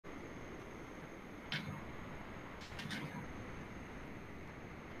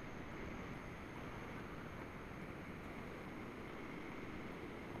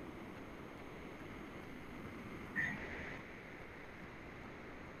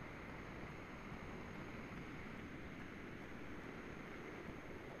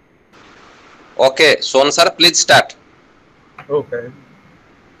Okay, Sohan sir, please start. Okay.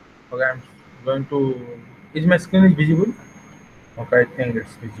 Okay, I'm going to. Is my screen is visible? Okay, I think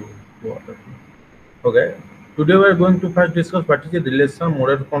it's visible to all of you. Okay. Today we are going to first discuss what is a relational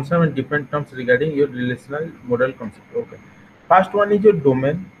model concept and different terms regarding your relational model concept. Okay. First one is your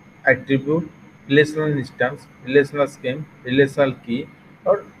domain, attribute, relational instance, relational scheme, relational key,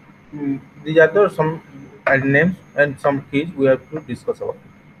 or these are the some names and some keys we have to discuss about.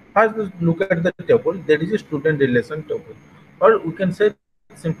 First, let's look at the table. There is a student relation table, or we can say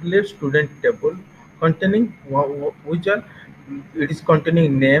simply student table containing which are it is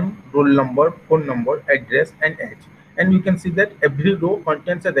containing name, roll number, phone number, address, and age. And we can see that every row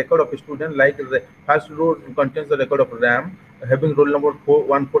contains a record of a student. Like the first row contains the record of RAM, having roll number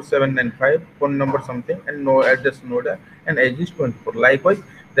 414795, phone number something, and no address, no data, and age is 24. Likewise,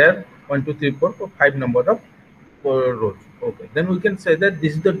 there 1, 2, 3, 4, 5 number of rows. Okay, then we can say that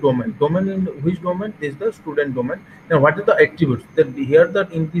this is the domain. Domain in which domain? This is the student domain. Now, what are the attributes? Then here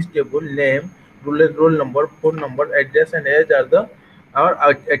that in this table, name, roll number, phone number, address, and age are the our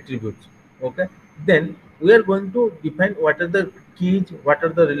attributes. Okay, then we are going to define what are the keys, what are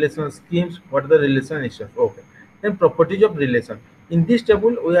the relational schemes, what are the relational issues. Okay, then properties of relation. In this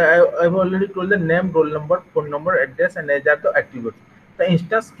table, I have already told the name, roll number, phone number, address, and age are the attributes. The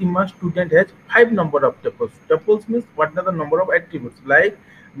instance schema student has 5 number of tuples. Tuples means what are the number of attributes. Like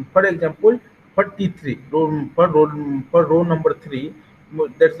for example, for T3, for row number 3,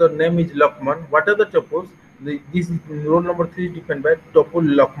 that's the name is Lakman. What are the tuples? This roll number 3 is defined by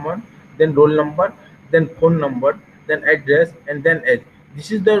tuple Lakman, then roll number, then phone number, then address, and then age.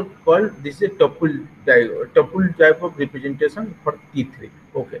 This is the called this is a tuple type of representation for T3.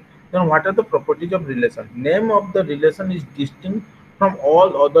 Okay. Then what are the properties of relation? Name of the relation is distinct from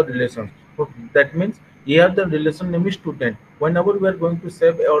all other relations. So that means here the relation name is student. Whenever we are going to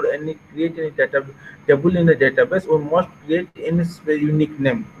save or any create any data table in a database, we must create any unique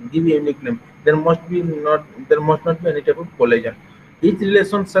name, give a unique name. There must not be any type of collision. Each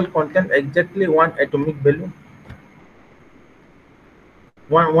relation shall contain exactly one atomic value.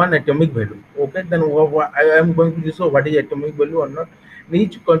 One atomic value. Okay, then I am going to show what is atomic value or not.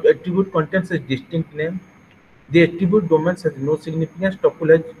 Each attribute contains a distinct name. The attribute domains has no significance.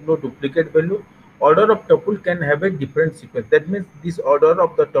 Tuple has no duplicate value. Order of tuple can have a different sequence. That means this order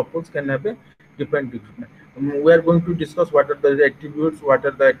of the tuples can have a different sequence. We are going to discuss what are the attributes, what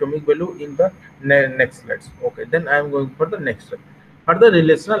are the atomic value in the next slides. Okay, then I am going for the next slide. For the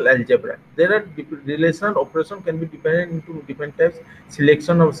relational algebra, there are relational operation can be divided into different types: select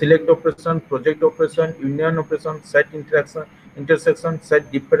operation, project operation, union operation, set interaction, intersection,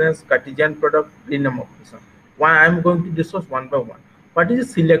 set difference, Cartesian product, rename operation. One I am going to discuss one by one. What is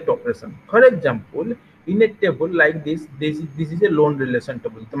a select operation? For example, in a table like this is a loan relation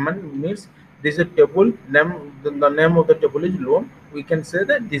table. The means this is a table name. The name of the table is loan. We can say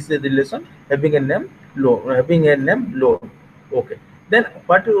that this is a relation having a name loan, having a name loan. Okay. Then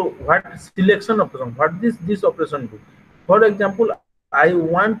what selection operation? What this operation do? For example, I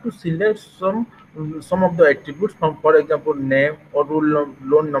want to select some of the attributes from, for example, name or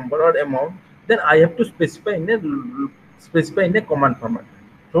loan number or amount. Then I have to specify in a command format.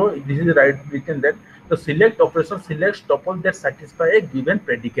 So this is written that the select operation selects tuple that satisfy a given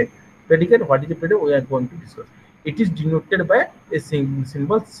predicate. Predicate, what is the predicate? We are going to discuss. It is denoted by a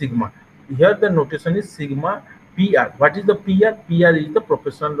symbol sigma. Here the notation is sigma PR. What is the PR? PR is the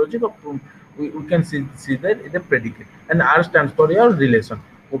professional logic of we can see that the predicate, and R stands for your relation.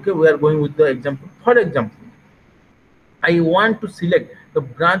 Okay, we are going with the example. For example, I want to select the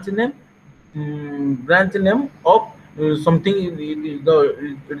branch name of something.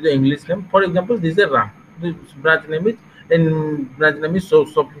 The English name. For example, this is a RAM. The branch name is so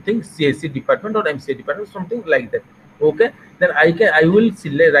something CSC department or MCA department, something like that. Okay, then I will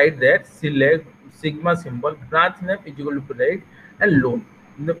select write that select sigma symbol branch name is equal to right and loan.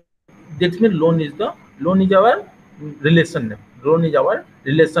 That means loan is our relation name. Loan is our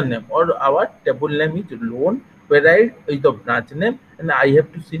relation name, or our table name is loan. Where is the branch name, and I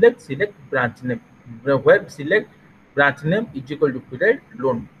have to select branch name. Where select branch name is equal to period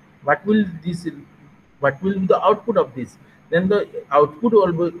loan. What will this? What will be the output of this? Then the output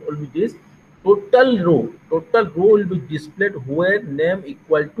will be this total row. Total row will be displayed where name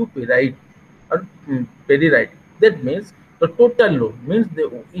equal to period or period. That means the total row means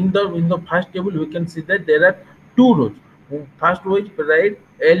in the first table we can see that there are two rows. First row is period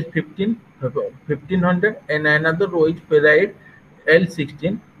L15 1500, and another row is period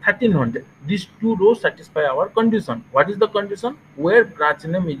L16 1300. These two rows satisfy our condition. What is the condition? Where branch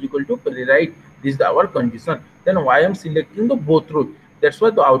name is equal to period. This is our condition. Then why I am selecting the both rows? That's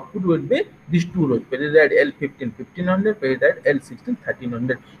why the output will be these two rows, period L15 1500, period L16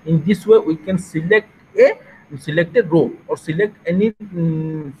 1300. In this way we can select a row or select any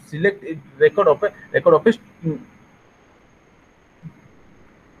select a record of a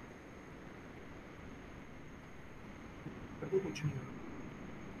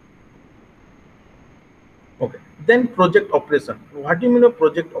okay. Then project operation. What do you mean of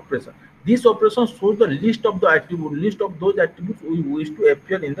project operation? This operation shows the list of those attributes we wish to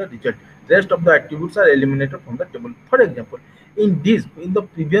appear in the result. Rest of the attributes are eliminated from the table. For example, in the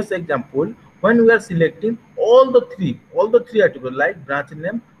previous example, when we are selecting all the three attributes like branch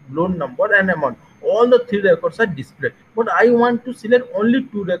name, loan number, and amount, all the three records are displayed. But I want to select only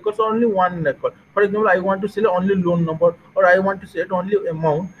two records or only one record. For example, I want to select only loan number or I want to select only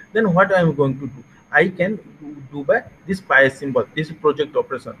amount. Then what I am going to do? I can do by this pi symbol, this project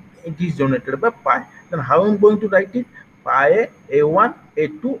operation. It is generated by pi. Then how I'm going to write it? Pi A1,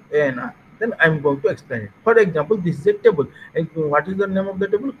 A2, ANR. Then I'm going to explain it. For example, this is a table. And what is the name of the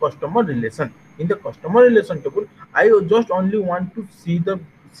table? Customer relation. In the customer relation table, I just only want to see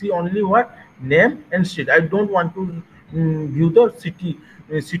only what name and street. I don't want to view the city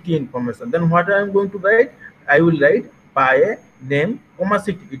information. Then what I am going to write? I will write pi name comma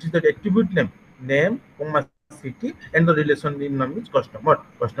city. It is the attribute name comma city, and the relation name is customer.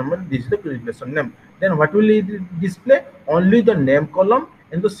 This is the relation name. Then what will it display? Only the name column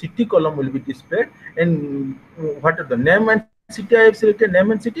and the city column will be displayed. And what are the name and city? I have selected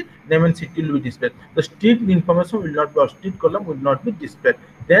name and city will be displayed. The street information will not be, or street column will not be displayed.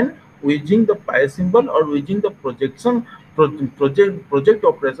 Then using the pi symbol or using the project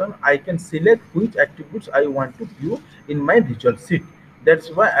operation, I can select which attributes I want to view in my result sheet.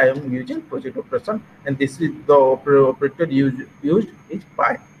 That's why I am using project operation, and this is the operator used is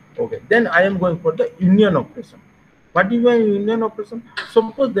pi. Okay, then I am going for the union operation. What is a union operation?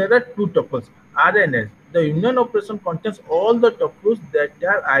 Suppose there are two tuples R and S. The union operation contains all the tuples that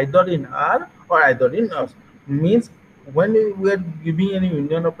are either in R or either in S. Means when we are giving any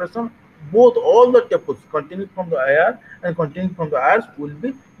union operation, all the tuples containing from the IR and containing from the Rs will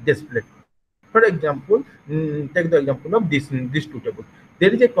be displayed. For example, take the example of these two tables.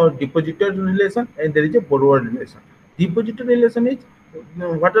 There is a depositor relation and there is a borrower relation. Depositor relation is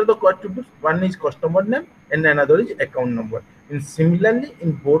what are the attributes? One is customer name and another is account number. And similarly,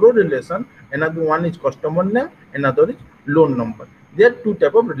 in borrow relation, another one is customer name, another is loan number. There are two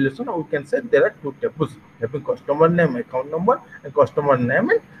types of relation. We can say there are two tables having customer name, account number, and customer name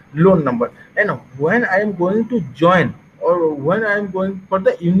and loan number. And when I am going to join or when I am going for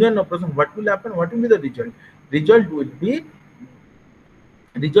the union operation, what will happen? What will be the result? Result will be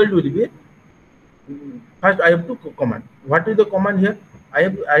first I have to command. What is the command here? I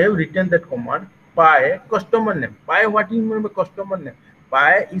have written that command pi customer name. Pi, what is mean by customer name?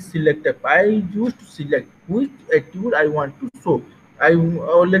 Pi is selected. Pi is used to select which attribute I want to show. I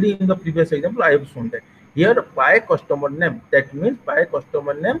already in the previous example I have shown that. Here pi customer name. That means pi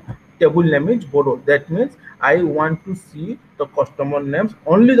customer name, table name is borrow. That means I want to see the customer names,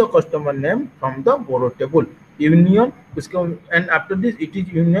 only the customer name from the borrow table. Union, and after this it is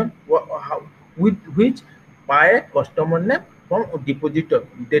union with which pi customer name from depositor.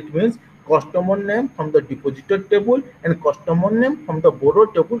 That means customer name from the depositor table and customer name from the borrow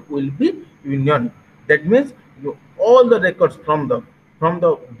table will be union. That means all the records from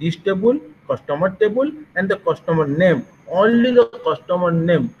this table, customer table, and the customer name, only the customer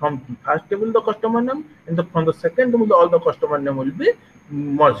name from the first table, the customer name, and from the second table, all the customer name will be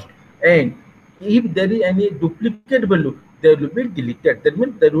merged. And if there is any duplicate value, they will be deleted. That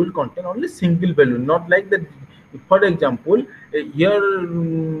means they will contain only single value, not like that. For example, here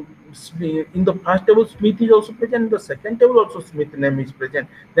in the first table Smith is also present, in the second table also Smith name is present.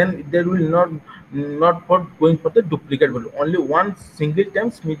 Then there will not for going for the duplicate value. Only one single time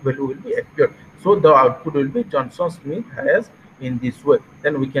Smith value will be appeared. So the output will be Johnson Smith has in this way.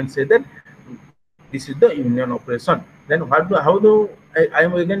 Then we can say that this is the union operation. Then how do I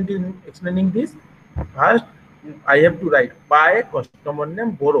am again explaining this. First, I have to write pi customer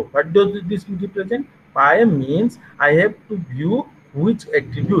name borrow. What does this represent? Pi means I have to view which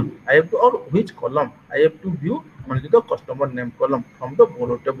attribute I have to, or which column I have to view only the customer name column from the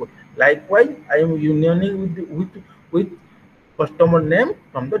borrow table. Likewise, I am unioning with customer name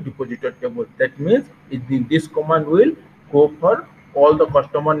from the depositor table. That means this command will go for all the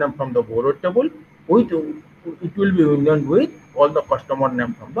customer name from the borrow table with it will be union with all the customer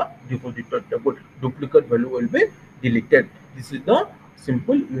name from the depositor table. Duplicate value will be deleted. This is the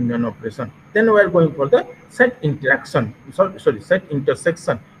simple union operation. Then we are going for the set interaction. Sorry, set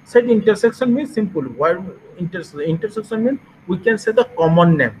intersection. Set intersection means simple. Why intersection means we can say the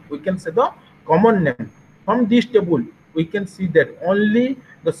common name. We can say the common name. From this table, we can see that only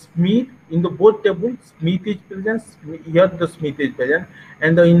the Smith in the both tables, Smith is present. Here the Smith is present,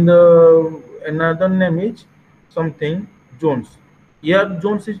 and in the another name is something Jones. Here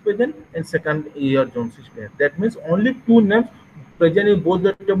Jones is present, and second here Jones is present. That means only two names present in both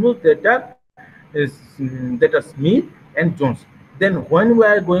the tables, that are Smith and Jones. Then when we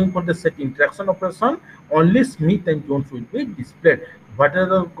are going for the set interaction operation, only Smith and Jones will be displayed. What are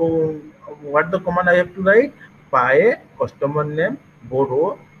the what the command I have to write? Py customer name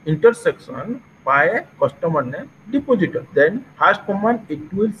borrow intersection py customer name depositor. Then first command,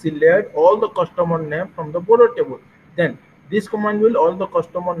 it will select all the customer name from the borrow table. Then this command will all the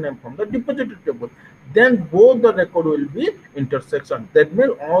customer name from the depositor table. Then both the record will be intersection. That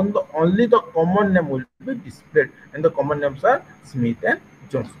means only the common name will be displayed, and the common names are Smith and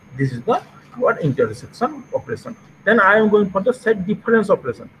Jones. This is the what intersection operation. Then I am going for the set difference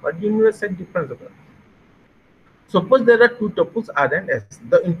operation. What do you mean by set difference operation? Suppose there are two tuples R and S.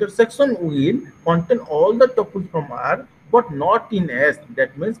 The intersection will contain all the tuples from R, but not in S.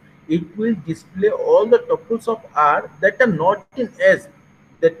 That means it will display all the tuples of R that are not in S.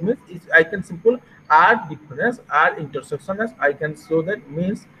 That means I can simple R difference, R intersection as I can show that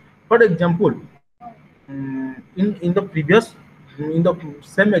means. For example, in the previous, in the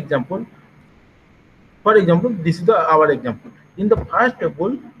same example, for example, this is our example. In the first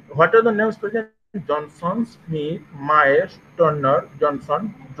table, what are the names present? Johnson, Smith, Myers, Turner,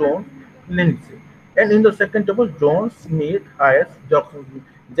 Johnson, Jones, Lindsay. And in the second table, Jones, Smith, Hayes,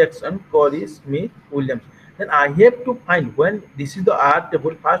 Jackson, Corey, Smith, Williams. Then I have to find when this is the R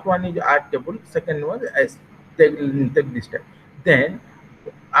table. First one is R table, second one is S. Take this step. Then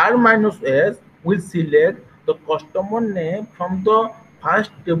R minus S will select the customer name from the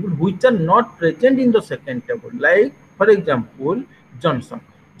first table which are not present in the second table. Like for example, Johnson.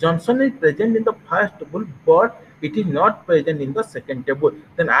 Johnson is present in the first table, but it is not present in the second table.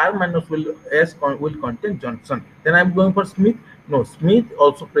 Then R minus S will contain Johnson. Then I am going for Smith. No, Smith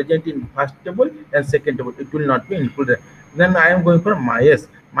also present in first table and second table. It will not be included. Then I am going for Myers.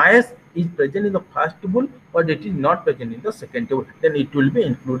 Myers is present in the first table, but it is not present in the second table. Then it will be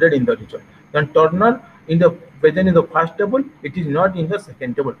included in the result. Then Turner in the present in the first table, it is not in the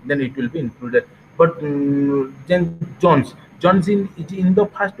second table. Then it will be included. But then Jones is in the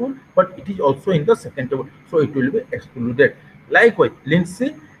first table, but it is also in the second table, so it will be excluded. Likewise,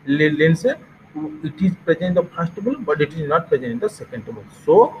 Lindsay, it is present in the first table, but it is not present in the second table.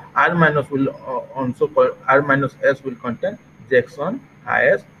 So R minus will also call R minus S will contain Jackson,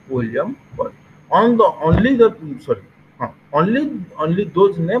 Hayes, William, Paul. Only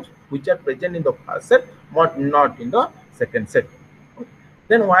those names which are present in the first set, but not in the second set.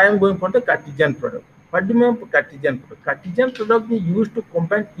 Then why I am going for the Cartesian product? What do you mean by Cartesian product? Cartesian product is used to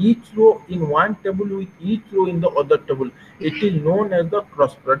combine each row in one table with each row in the other table. It is known as the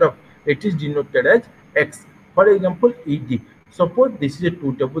cross product. It is denoted as X. For example, ED. Suppose this is a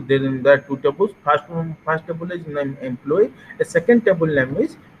two table. There are two tables. First table is name employee. The second table name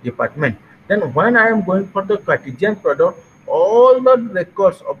is department. Then when I am going for the Cartesian product, all the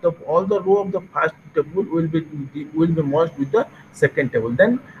records of all the row of the first table will be merged with the second table.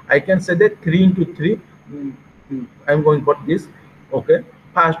 Then I can say that 3 into 3. I am going for this. Okay,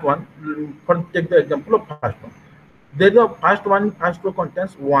 first one. Take the example of first one. There the first row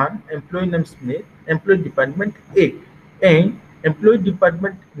contains one employee name Smith, employee department A, and employee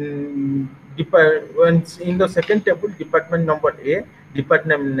department in the second table department number A,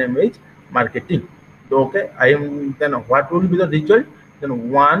 department name is marketing. Okay, then what will be the result?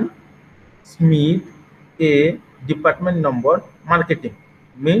 Then 1 Smith A, department number marketing,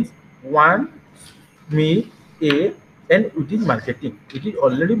 means 1 Smith A, and it is marketing. It is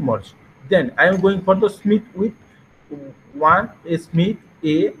already merged. Then I am going for the Smith with 1 Smith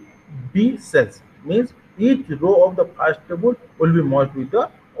A B cells, means each row of the first table will be merged with the,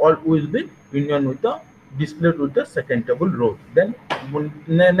 or will be union with the, displayed with the second table row. Then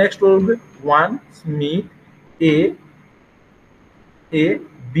next row will be 1 Smith A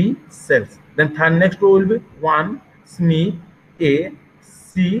B cells. Then next row will be 1 Smith A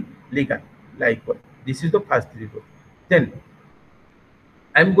C legal. Likewise, this is the first three rows. Then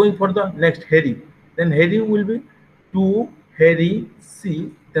I am going for the next Harry. Then Harry will be 2 Harry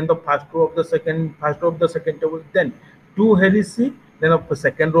C. Then the first row of the second table. Then 2 Harry C. Then of the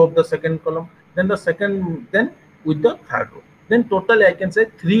second row of the second column. Then the second. Then with the third row. Then total I can say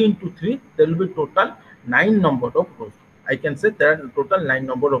 3 into 3. There will be total 9 number of rows. I can say there are total 9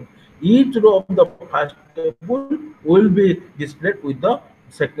 number of. Each row of the first table will be displayed with the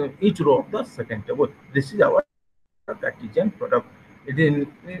each row of the second table. This is our Cartesian product. It is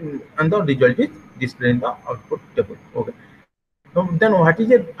and the result is displayed in the output table. Okay. Then what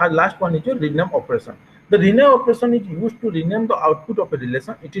is it? Last one is your rename operation. The rename operation is used to rename the output of a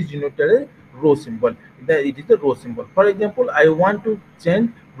relation. It is denoted a row symbol. It is the row symbol. For example, I want to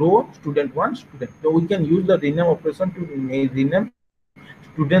change row student one student. So we can use the rename operation to rename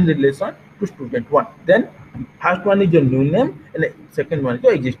student relation to student one. Then first one is your new name and the second one is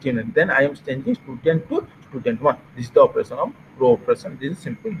your existing name. Then I am changing student to student one. This is the operation of row operation. This is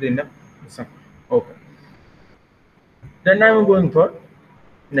simple rename operation. Okay. Then I am going for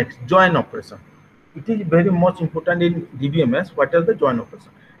next join operation. It is very much important in DBMS. What is the join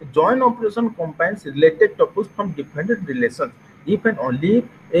operation? A join operation combines related tuples from different relations if and only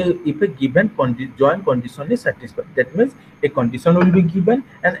if a given join condition is satisfied. That means a condition will be given,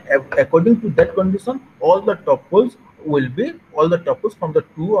 and according to that condition, all the tuples from the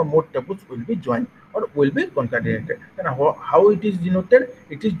two or more tuples will be joined or will be concatenated. And how it is denoted?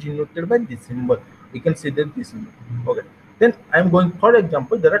 It is denoted by this symbol. You can see that this symbol. Okay. Then I am going, for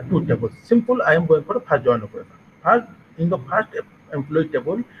example, there are two tables. Simple, I am going for the first join operation. In the first employee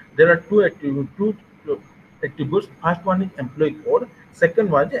table, there are two attributes. First one is employee code, second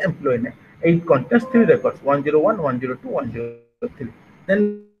one is employee name. It contains three records: 101, 102, 103.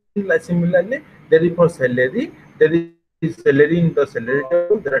 Then similarly, there is for salary, there is salary in the salary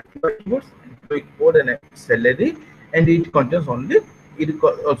table. There are two attributes: employee code and salary, and it contains only. It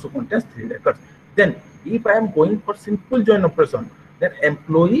also contains three records. Then if I am going for simple join operation, then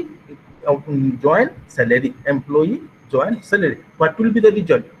employee join salary, employee join salary. What will be the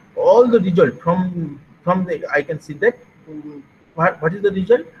result? All the result from the, I can see that what is the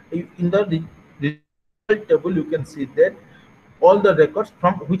result in the result table. You can see that all the records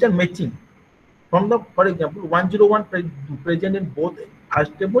from which are matching from the, for example, 101 present in both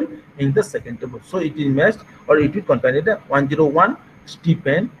first table and the second table. So it is matched, or it will contain the 101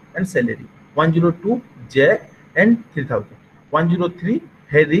 Stephen and salary, 102 Jack and 3000, 103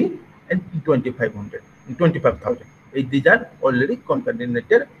 Harry and 25,000. These are already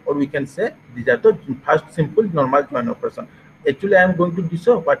concatenated, or we can say these are the first simple normal join operation. Actually, I am going to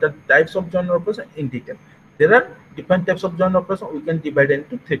show what are types of join operation in detail. There are different types of join operation. We can divide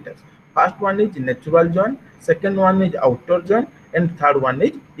into three types. First one is natural join, second one is outer join, and third one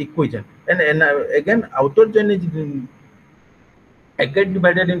is equijoin. And again, outer join is again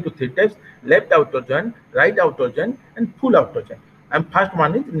divided into three types: left outer join, right outer join, and full outer join. And first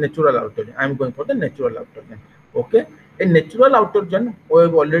one is natural outer join. I am going for the natural outer join. Okay. A natural outer join we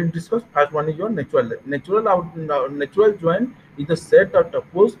have already discussed. First one is your natural join is the set of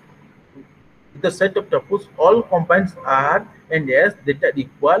tuples. All compounds R and S that are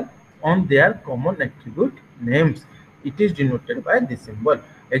equal on their common attribute names. It is denoted by this symbol.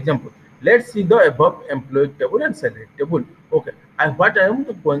 Example: let's see the above employee table and salary table. Okay. What I am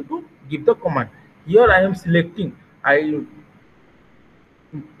going to give the command. Here I am selecting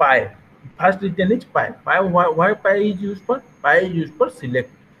pi. First written is pi. Why pi is used for? Pi is used for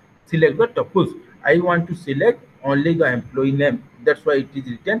select the tuples. I want to select only the employee name. That's why it is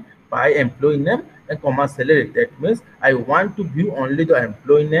written pi employee name and comma salary. That means I want to view only the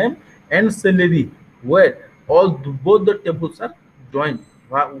employee name and salary, where both the tables are joined.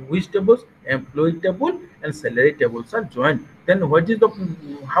 Which tables? Employee table and salary tables are joined. Then what is the,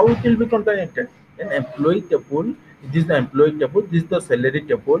 how it will be concatenated? An employee table, this is the employee table, this is the salary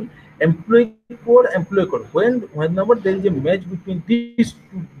table, employee code. Whenever there is a match between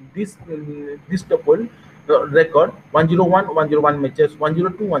this table record, 101 matches,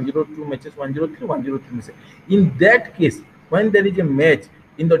 102 matches, 103 matches. In that case, when there is a match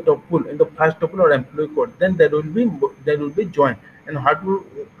in the tuple, in the first tuple or employee code, then there will be joined. And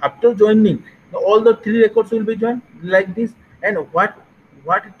after joining, all the three records will be joined like this. And what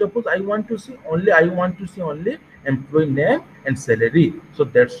tuples I want to see? I want to see only employee name and salary. So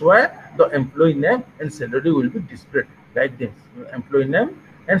that's why the employee name and salary will be displayed like this. Employee name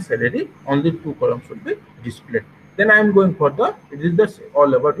and salary, only two columns will be displayed. Then I am going for it is just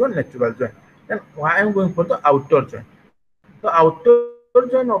all about your natural join. Then I am going for the outer join. The outer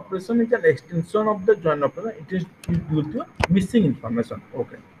join operation is an extension of the join operation. It is due to missing information.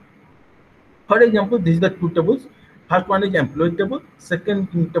 Okay. For example, these are the two tables. First one is employee table, second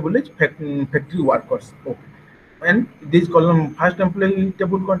table is factory workers. Okay. And this column, first employee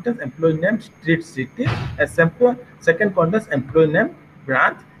table contains employee name, street, city, and second contains employee name,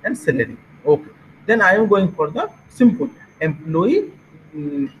 branch, and salary. Okay. Then I am going for the simple employee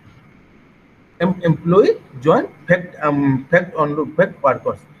join fact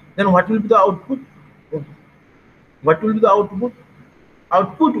workers. Then what will be the output?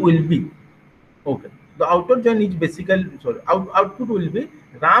 output will be, okay, the outer join is basically, sorry, output will be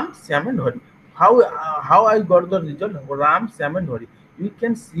Ram, Syam and Hari. How I got the result Ram, Syam and Hari? You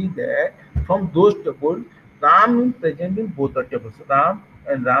can see that from those tables, Ram is present in both the tables. Ram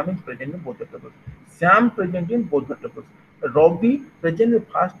is present in both the tables. Syam present in both the tables. Ravi present in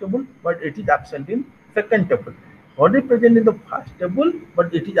first table, but it is absent in second table. Hari present in the first table,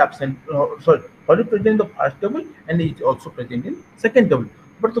 but it is absent. Sorry, Hari present in the first table and it is also present in second table.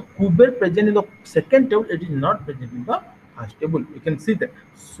 But the Kuber present in the second table, it is not present in the first table. You can see that.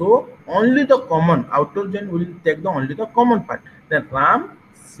 So only the common outer join will take the only the common part. Then Ram,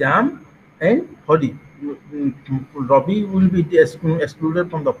 Syam, and Hari. Ravi will be excluded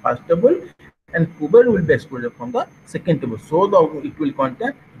from the first table, and Kuber will be excluded from the second table. So it will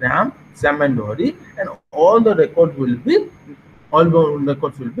contain Ram, Syam, and Hari, and all the records will be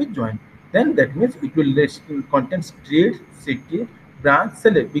joined. Then that means it will contain street, city, branch,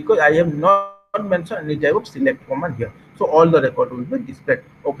 select, because I have not mentioned any type of select command here. So all the record will be displayed.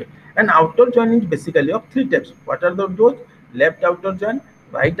 Okay. And outer join is basically of three types. What are those? Left outer join,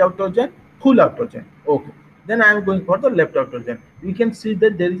 right outer join, full outer join. Okay. Then I am going for the left outer join. We can see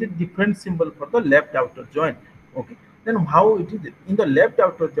that there is a different symbol for the left outer join. Okay. Then how it is in the left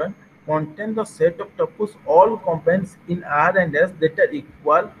outer join contain the set of tuples all combines in R and S that are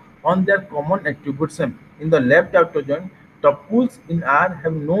equal on their common attribute same. In the left outer join, tuples in R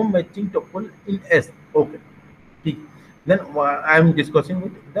have no matching tuple in S. Okay. Then I am discussing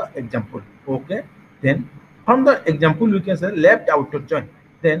with the example. Okay. Then from the example we can say left outer join.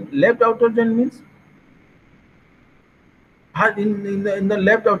 Then left outer join means in the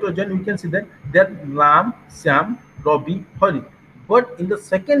left outer join we can see that there Ram, Syam, Ravi, Hari. But in the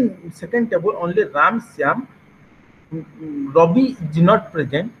second table only Ram, Syam, Ravi is not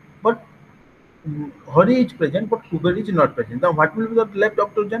present, but Hari is present, but Kuber is not present. Now, what will be the left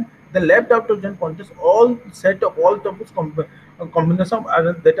outer join? The left outer join contains all set of all tuples combination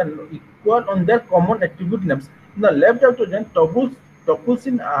of that are equal on their common attribute names. In the left outer join, tuples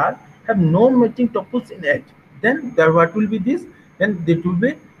in R have no matching tuples in H. Then what will be this? Then it will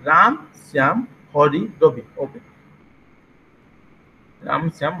be Ram, Syam, Hari, Ravi. Okay.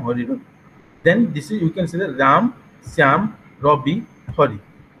 Ram, Syam, Hari, Ravi. Then this is, you can say the Ram, Syam, Ravi, Hari.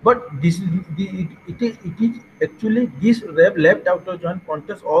 But this is it is actually this left outer join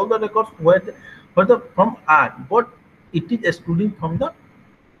contains all the records from R, but it is excluding from the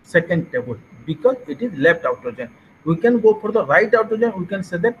second table because it is left outer join. We can go for the right outer join. We can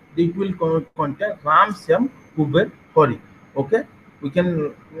say that it will contain Ram, Syam, Kuber, Hari. Okay, we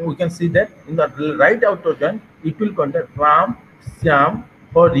can see that in the right outer join it will contain Ram, Syam,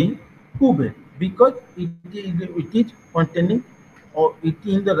 Hari, Kuber, because it is containing, or it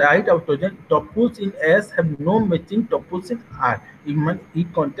in the right outer join tuples in S have no matching tuples in R.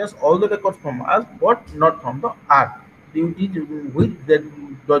 It contains all the records from S but not from the R. It is with that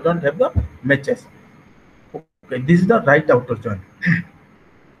doesn't have the matches. Okay, this is the right outer join.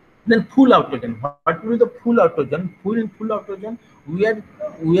 Then full outer join. What will be the full outer join? Full outer join, we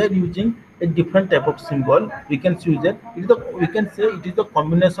are using a different type of symbol. We can use it. We can say it is the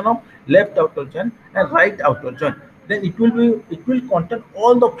combination of left outer join and right outer join. Then it will contain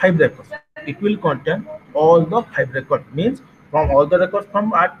all the 5 records. It will contain all the 5 records. Means from all the records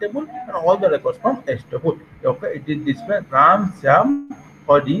from R table and all the records from S table. Okay, it is displayed Ram, Syam,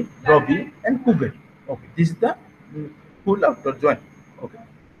 Hari, Ravi, and Kuber. Okay, this is the full outer join. Okay.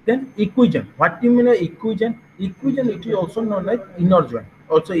 Then equijoin. What do you mean by equijoin? Equijoin, it is also known as inner join.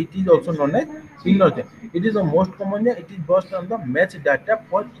 Also, it is also known as inner join. It is the most common. It is based on the match data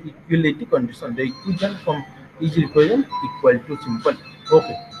for equality condition. The equijoin from is equivalent equal to simple.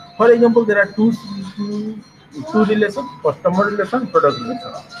 Okay. For example, there are two relations: customer relation, product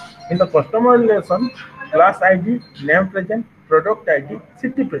relation. In the customer relation, class ID, name present, product ID,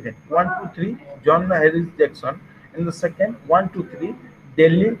 city present. 1, 2, 3, John Harris Jackson. In the second, 1, 2, 3,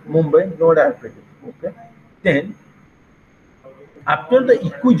 Delhi, Mumbai, Noida are present. Okay. Then after the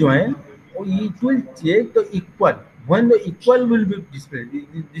equijoin, it will check the equal. When the equal will be displayed,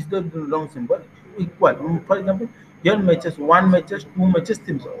 this is the wrong symbol. Equal. For example, here matches 1 matches, 2 matches,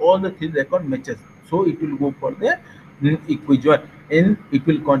 3. All the 3 record matches. So it will go for the equijoin, and it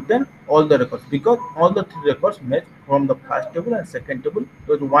will contain all the records because all the 3 records match from the first table and second table.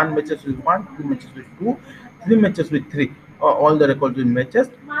 So 1 matches with 1, 2 matches with 2, 3 matches with 3. All the records will matches.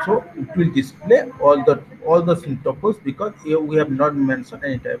 So it will display all the tuples because here we have not mentioned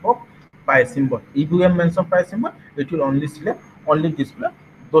any type of pi symbol. If we have mentioned pi symbol, it will only display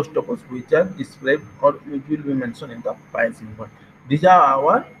those tuples which are described, or it will be mentioned in the pi symbol. These are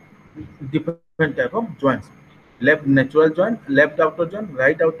our different type of joins. left natural join, left outer join,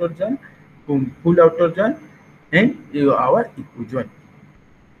 right outer join, full outer join, and our equijoin.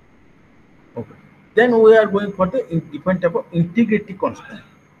 Okay. Then we are going for the different type of integrity constant.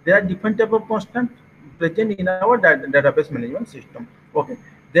 There are different type of constant present in our database management system. Okay.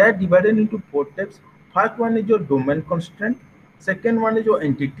 They are divided into four types. First one is your domain constant. Second one is your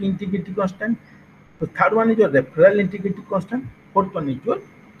entity integrity constant. The third one is your referral integrity constant. Fourth one is your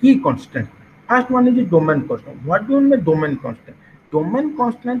key constant. First one is the domain constant. What do you mean by domain constant? Domain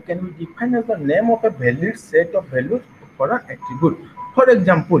constant can be defined as the name of a valid set of values for an attribute. For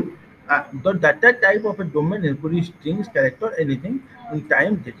example, the data type of a domain includes strings, character, anything in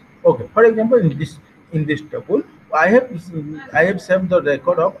time date. Okay. For example, in this table, I have I have saved the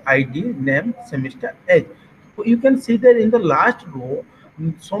record of ID, name, semester, age. You can see that in the last row,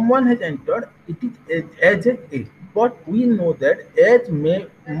 someone has entered it is age as age, but we know that age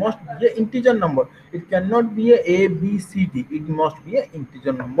must be an integer number. It cannot be a b c d, it must be an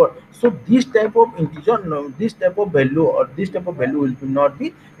integer number. So this type of integer this type of value or this type of value will not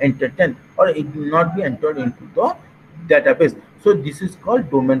be entertained, or it will not be entered into the database. So this is called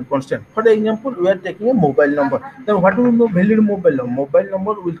domain constant. For example, we are taking a mobile number. Then what will be valid mobile number? Mobile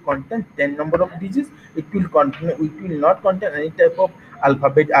number will contain 10 number of digits. It will not contain any type of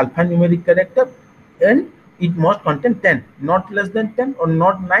alphanumeric character, and it must contain 10, not less than 10, or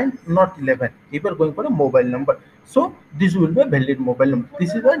not 9, not 11. If you are going for a mobile number, so this will be a valid mobile number.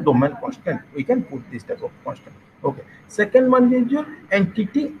 This is a domain constant. We can put this type of constant. Okay. Second one is your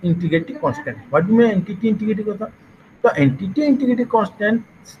entity integrity constant. What do you mean entity integrity constant? The entity integrity constant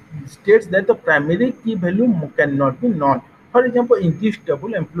states that the primary key value cannot be null. For example, in this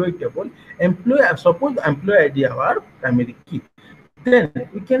table, employee table, suppose the employee ID our primary key. Then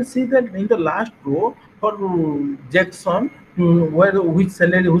we can see that in the last row for Jackson, whose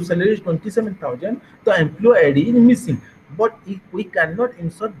salary is 27,000, the employee ID is missing. But if we cannot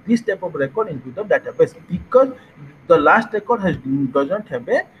insert this type of record into the database because the last record doesn't have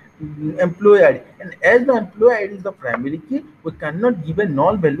a employee ID, and as the employee ID is the primary key, we cannot give a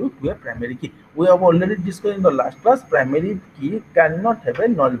null value to a primary key. We have already discussed in the last class, primary key cannot have a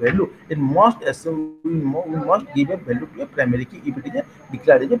null value. It must give a value to a primary key if it is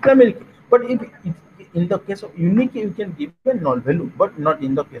declared as a primary key. But if in the case of unique key, you can give a null value, but not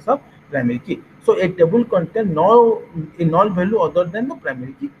in the case of primary key. So a table contains a null value other than the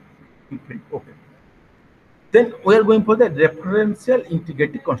primary key. Okay. Then we are going for the referential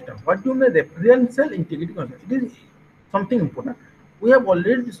integrity constant. What do you mean referential integrity constant? It is something important. We have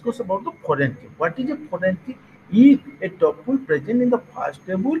already discussed about the foreign key. What is a foreign key? If a tuple present in the first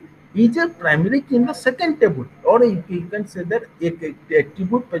table is a primary key in the second table, or you can say that a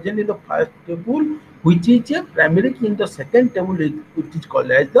attribute present in the first table which is a primary key in the second table, which is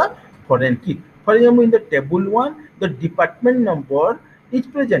called as the foreign key. For example, in the table 1, the department number is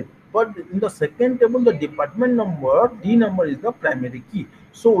present, but in the second table, the department number, D number, is the primary key.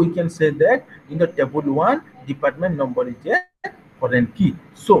 So we can say that in the table 1, department number is a foreign key.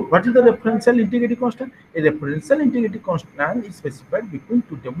 So what is the referential integrity constant? A referential integrity constant is specified between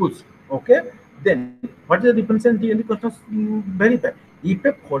two tables. Okay. Then what is the referential integrity constant? Verify. If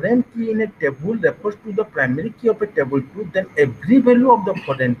a foreign key in a table refers to the primary key of a table 2, then every value of the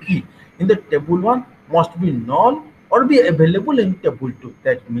foreign key in the table 1 must be null or be available in table 2.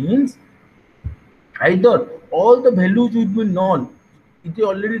 That means either all the values will be null, it is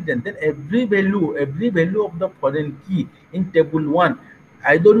already done, then every value of the foreign key in table 1,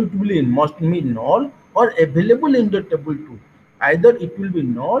 either it will must be null or available in the table 2. Either it will be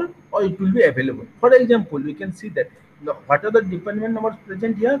null or it will be available. For example, we can see that what are the department numbers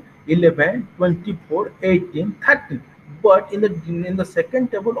present here? 11, 24, 18, 13. But in the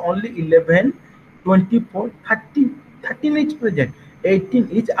second table, only 11, 24, 13 is present, 18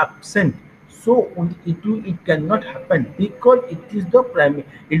 is absent. So it cannot happen because it is the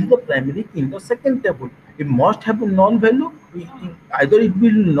primary key in the second table. It must have a null value. Either it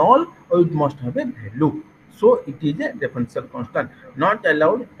will null or it must have a value. So it is a referential constant, not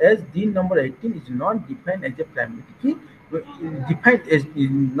allowed, as the number 18 is not defined as a primary key,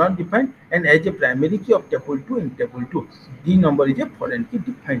 not defined, and as a primary key of table 2 in table 2. The number is a foreign key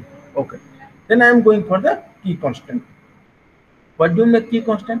defined. Okay. Then I am going for the key constant. What do you mean key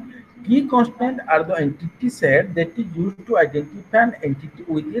constant? Key constant are the entity set that is used to identify an entity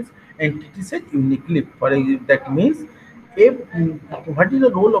with its entity set uniquely. For example, that means what is the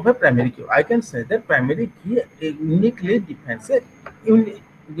role of a primary key? I can say that primary key uniquely defines a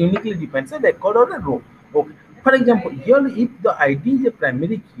record or a row. Okay. For example, here if the ID is a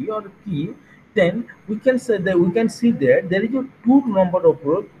primary key or key, then we can say that we can see that there is a two number of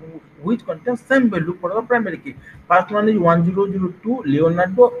rows which contains same value for the primary key. First one is 1002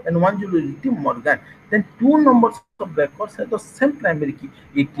 Leonardo and 1003 Morgan. Then two numbers of records have the same primary key.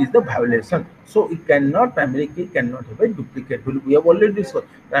 It is the violation. So it cannot primary key cannot have a duplicate value. We have already discussed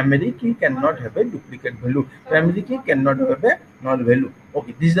primary key cannot have a duplicate value. Primary key cannot have a null value.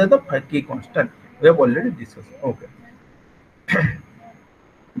 Okay, these are the key constant. We have already discussed. Okay.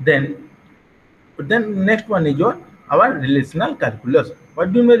 then then next one is your our relational calculus.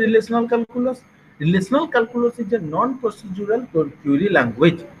 What do you mean relational calculus? Relational calculus is a non-procedural query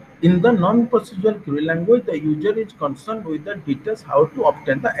language. In the non-procedural query language, the user is concerned with the details how to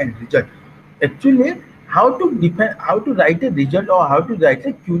obtain the end result. Actually, how to define, how to write a result or how to write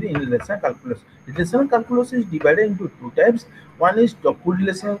a query in relational calculus. Relational calculus is divided into two types. One is tuple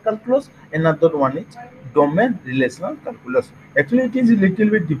relational calculus, another one is domain relational calculus. Actually, it is a little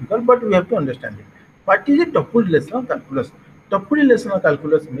bit difficult, but we have to understand it. What is a tuple relational calculus? Tuple relational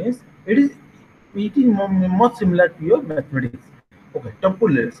calculus means it is more similar to your mathematics. Okay, tuple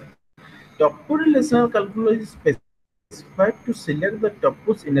relation. Tuple relational calculus is specified to select the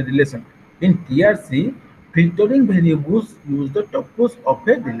tuples in a relation. In TRC, filtering variables use the tuples of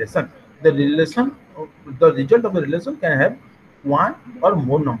a relation. The relation, the result of a relation can have one or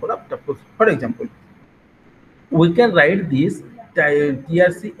more number of tuples. For example, we can write this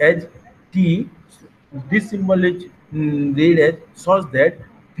TRC as T. This symbol is read as such that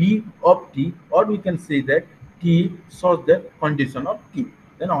P of T, or we can say that T such that condition of T.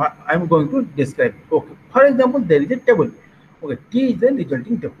 Then I am going to describe. Okay. For example, there is a table. Okay, T is the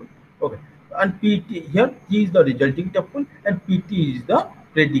resulting tuple. Okay, and PT here T is the resulting tuple and PT is the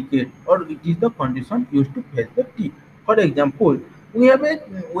predicate or it is the condition used to fetch the T. For example, we have a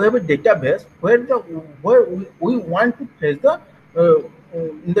database where we want to fetch the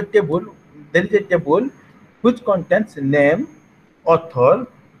in the table there is a table which contains name, author,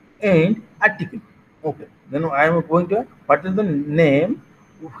 and article. Okay, then I am going to what is the name?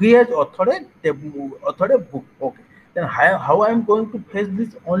 He has authored a book. Okay, then how I am going to fetch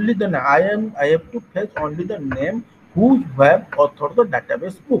this only the I have to fetch only the name who have authored the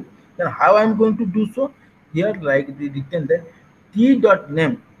database book. Then how I am going to do so? Here like the written that t dot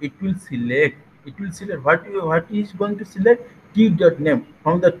name it will select what is going to select t dot name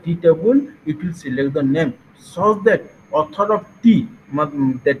from the t table it will select the name so that author of t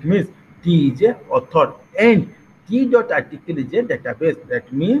that means t is a author and t dot article is a database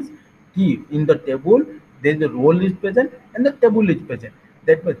that means t in the table then the role is present and the table is present.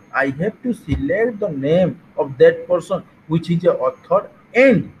 That means I have to select the name of that person which is a author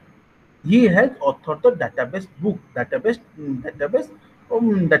and he has authored the database book database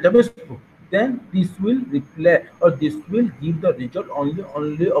book. Then this will replay or this will give the result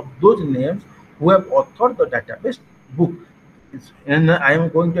only of those names who have authored the database book. And I am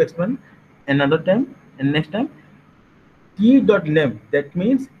going to explain another time and next time. T dot name, that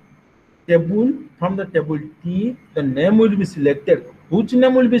means table, from the table T the name will be selected. Which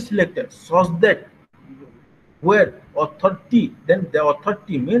name will be selected? Such that where author T, then the author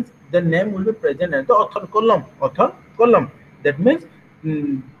T means the name will be present as the author column. That means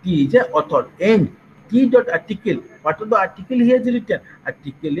T is a author and T dot article. What is the article he has written?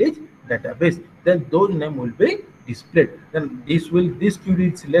 Article is database. Then those name will be displayed. Then this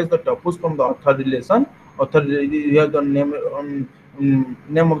query selects the tuples from the author relation. Author here the name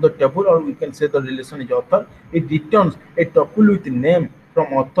name of the table, or we can say the relation is author. It returns a tuple with name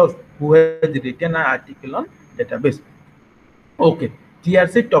from authors who has written an article on database. Okay,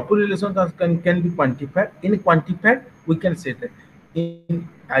 TRC tuple relations can be quantified. In quantified, we can say that in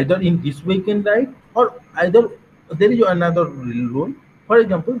either in this way can write or either there is another rule. For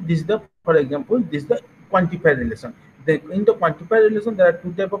example, this is the quantified relation. In the quantified relation, there are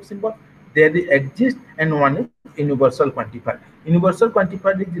two type of symbols. There is exist and one is universal quantifier. Universal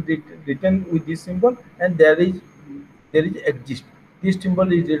quantifier is written with this symbol, and there is exist. This symbol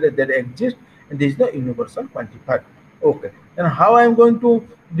is there exist, and this is the universal quantifier. Okay, and how I am going to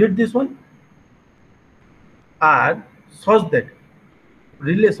read this one? R such that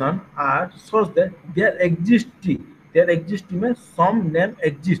relation are such that there means some name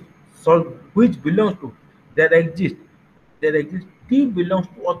exists so which belongs to there exist t belongs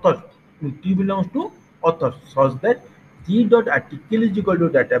to author, t belongs to author such that t dot article is equal to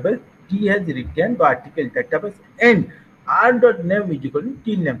database, t has written the article database and r dot name is equal to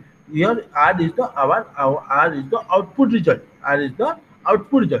t name. Here r is the our r is the output result,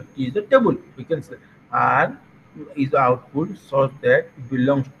 t is the table. We can say r is the output such that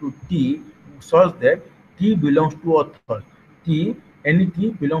belongs to T, such that T belongs to author. T any t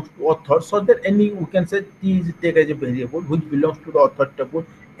belongs to author, so that any we can say t is take as a variable which belongs to the author table,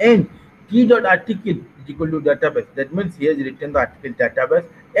 and t dot article is equal to database. That means he has written the article database,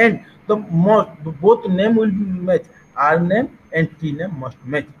 and both name will be match. R name and t name must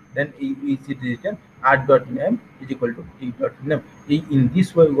match. Then is it written r dot name is equal to t dot name. In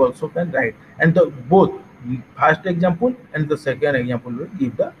this way, we also can write, and the both first example and the second example will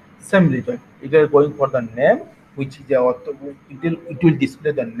give the same result. It is going for the name, which is the author. It will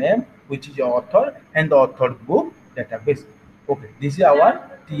display the name, which is the author, and the author book database. Okay, this is our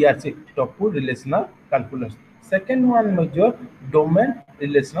TRC, tuple relational calculus. Second one major domain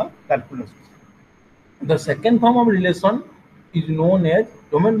relational calculus. The second form of relation is known as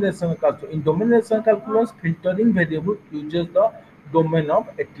domain relational calculus. In domain relational calculus, filtering variable uses the domain of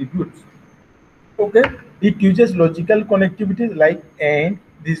attributes. Okay, it uses logical connectivities like and,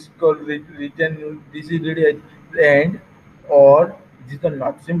 this is called written, this is read as and, or this is the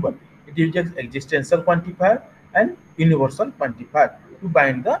not symbol. It uses existential quantifier and universal quantifier to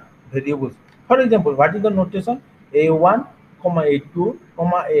bind the variables. For example, what is the notation? A1, A2,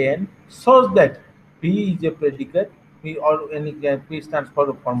 An, such that P is a predicate, P or any P stands for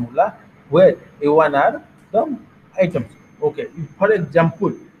a formula where A1 are the items. Okay, for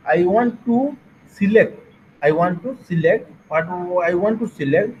example, I want to select what I want to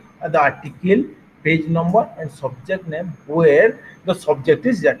select the article, page number, and subject name where the subject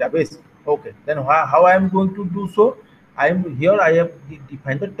is database. Okay, then how I am going to do so? I am here, I have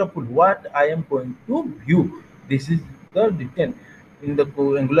defined the tuple what I am going to view. This is the written in the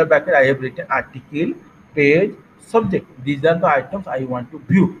angular bracket. I have written article, page, subject. These are the items I want to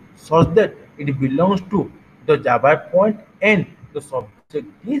view, such that it belongs to the Java point, and the subject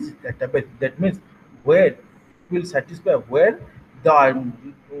is database. That means where it will satisfy the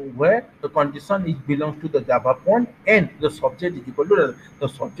where the condition is belongs to the Java point, and the subject is equal to the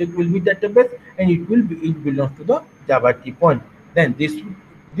subject will be database, and it belongs to the Java T point. Then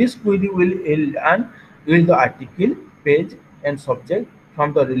this query will the article, page, and subject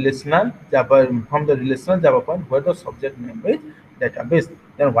from the relational Java point where the subject name is database.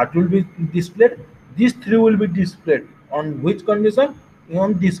 Then what will be displayed? These three will be displayed on which condition?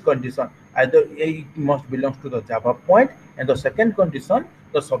 On this condition. Either it must belong to the Java point, and the second condition,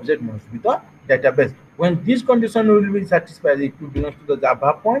 the subject must be the database. When this condition will be satisfied, it will belong to the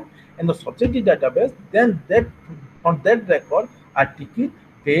Java point and the subject is database, then that on that record, article,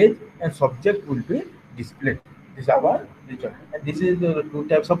 page, and subject will be displayed. This is our result. And this is the two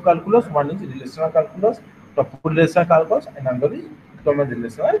types of calculus. One is relational calculus, tuple relational calculus, and another is domain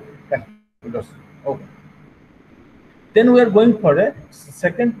relational calculus. Okay. Then we are going for a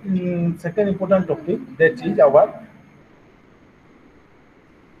second important topic, that is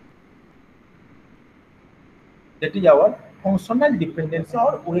our functional dependency,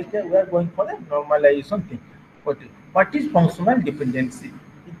 or we are going for a normalization thing. What is functional dependency?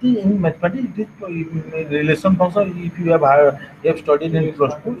 It is in mathematics, it is relation function. If you have studied in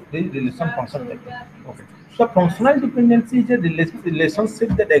plus 2, the relation function technique. Okay. So functional dependency is a relationship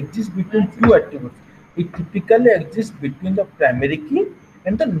that exists between two attributes. It typically exists between the primary key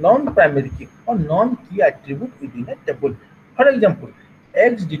and the non-primary key or non-key attribute within a table. For example,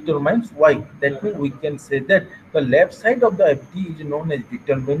 X determines Y. That means we can say that the left side of the FT is known as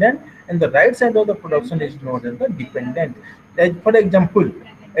determinant, and the right side of the production is known as the dependent. For example,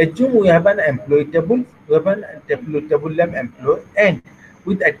 assume we have an employee table, we have an table name employee, and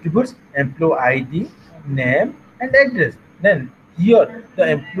with attributes employee ID, name, and address. Then here the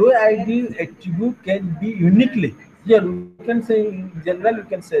employee ID attribute can be uniquely. Here we can say, in general, we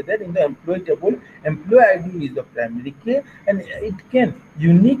can say that in the employee table, employee ID is the primary key, and it can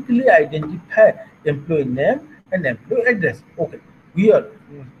uniquely identify employee name and employee address. Okay, here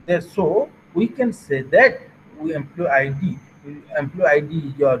so we can say that employee ID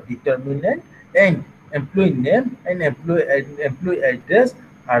is your determinant, and employee name and employee address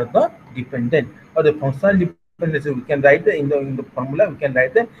are the dependent or the functional dependency. We can write in the formula, we can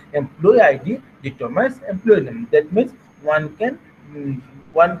write that employee ID determines employee name. That means one can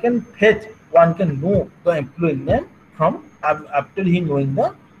know the employee name from after he knowing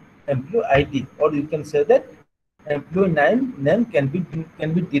the employee ID, or you can say that employee name can be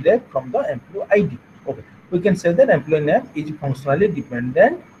derived from the employee ID. Okay, we can say that employee name is functionally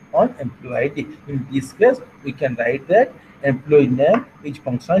dependent on employee ID. In this case, we can write that employee name is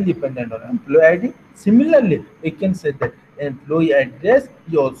functionally dependent on employee ID. Similarly, we can say that employee address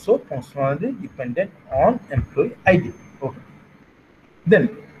is also functionally dependent on employee ID. Okay.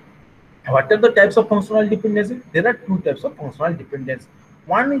 Then, what are the types of functional dependency? There are two types of functional dependency.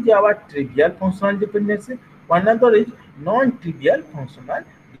 One is our trivial functional dependency, One another is non-trivial functional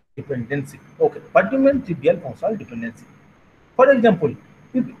dependency. Okay, what do you mean trivial functional dependency? For example,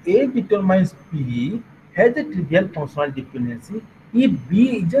 if A determines B has a trivial functional dependency, if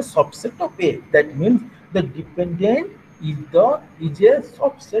B is a subset of A, that means the dependent is a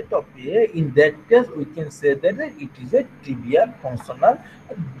subset of A. In that case, we can say that it is a trivial functional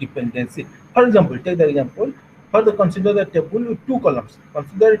dependency. For example, take the example. Further, consider the table with two columns.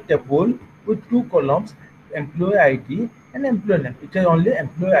 Consider a table with two columns, employee ID and employee name. It is only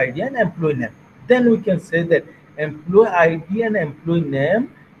employee ID and employee name. Then we can say that employee ID and employee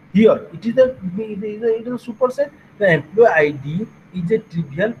name here it is a superset. The employee ID is a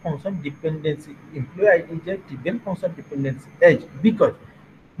trivial function dependency. Employee ID is a trivial function dependency edge because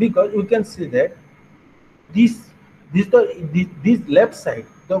we can see that this this left side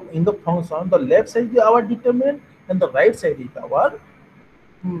in the function, the left side is our determinant and the right side is our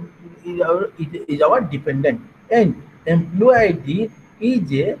is our dependent, and employee ID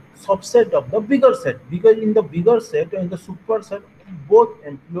is a subset of the bigger set, because in the bigger set or in the superset both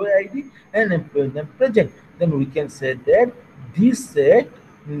employee ID and employee name present. Then we can say that this set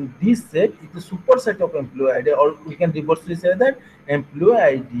this set is the superset of employee ID, or we can reversely say that employee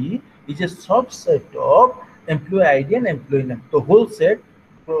ID is a subset of employee ID and employee name. The whole set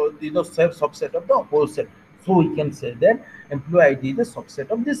is a subset of the whole set. So we can say that employee ID is a subset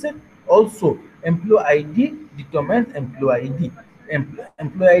of this set. Also, employee ID determines employee ID.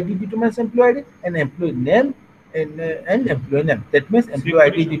 Employee ID determines employee ID, and employee name and employee name. That means employee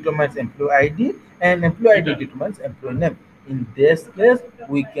ID determines employee ID and employee ID determines employee name. In this case,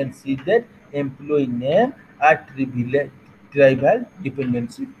 we can see that employee name are trivial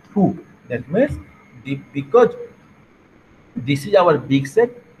dependency too. That means because this is our big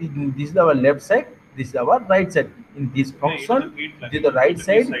set, this is our left side, this is our right side. In this function, the right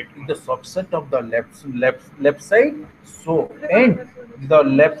side is the subset of the left side. So, and the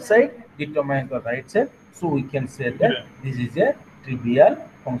left side determines the right side. So we can say that this is a trivial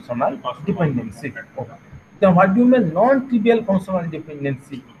functional dependency. Okay. Then what do you mean non-trivial functional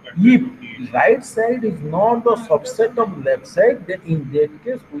dependency? If right side is not the subset of left side, then in that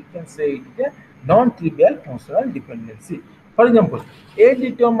case we can say it is a non-trivial functional dependency. For example, A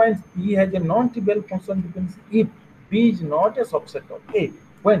determines B has a non-trivial functional dependency if B is not a subset of A.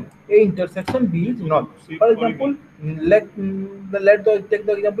 When A intersection B is not. For example, take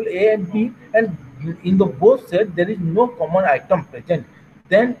the example A and B, and in the both set there is no common item present.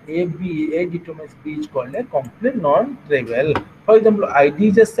 Then A determines B is called a complete non-trivial. For example, ID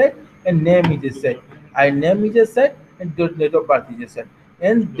is a set and name is a set. I name is a set and date of birth is a set.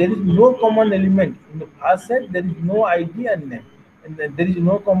 And there is no common element in the first set. There is no ID and name, and then there is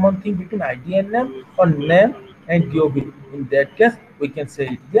no common thing between ID and name or name and DOB. In that case, we can say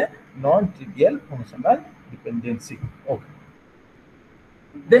it is a non-trivial functional dependency. Okay.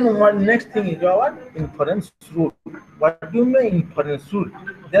 Then one next thing is our inference rule. What do you mean inference rule?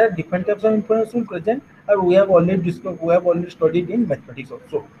 There are different types of inference rule present, and we have already discussed, we have already studied in mathematics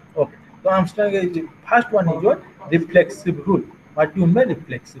also. Okay. So I'm starting. First one is your reflexive rule. What do you mean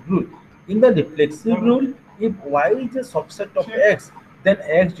reflexive rule? In the reflexive rule, if y is a subset of x, then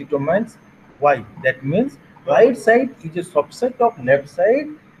x determines y. That means right side is a subset of left side,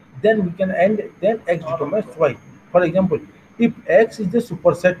 then we can end then x determines y. For example, if x is the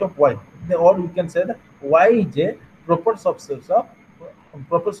superset of y, or we can say that y is a proper subset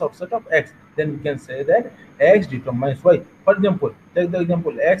of x, then we can say that x determines y. For example, take the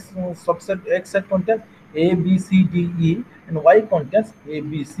example x subset x set contains a b c d e and y contains a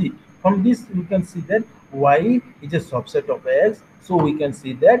b c. From this we can see that y is a subset of x, so we can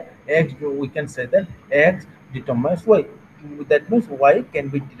see that we can say that x determines y. That means y can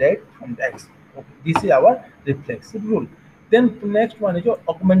be derived from the x. Okay. This is our reflexive rule. Then next one is your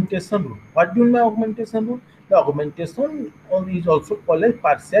augmentation rule. What do you mean augmentation rule? The augmentation is also called as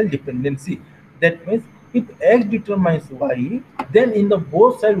partial dependency. That means if x determines y, then in the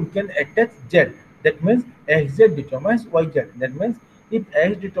both sides we can attach z. That means xz determines yz. That means if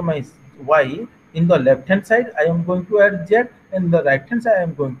x determines y, in the left hand side I am going to add z, and the right hand side I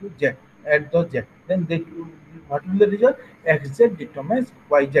am going to add the z. Then what will the result? Xz determines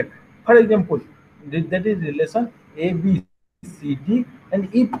yz. For example, that is relation a b c d, and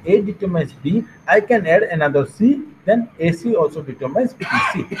if a determines b, I can add another c, then ac also determines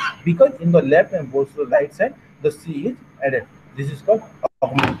bc, because in the left and both the right side the c is added. This is called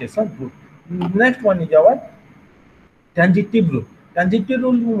augmentation rule. Next one is our transitive rule. Transitive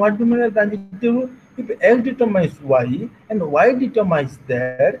rule, what do you mean by transitive rule? If x determines y and y determines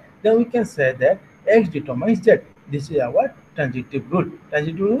z, then we can say that x determines z. This is our transitive rule.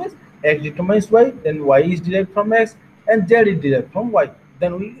 Transitive rule is X determines Y, then Y is derived from X, and Z is derived from Y.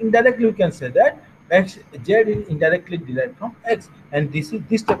 Then we indirectly we can say that Z is indirectly derived from X, and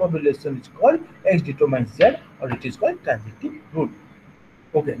this type of relation is called X determines Z, or it is called transitive rule.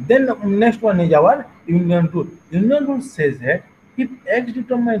 Okay, then next one is our union rule. Union rule says that if X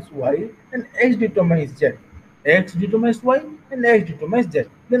determines Y and X determines Z, X determines Y and X determines Z,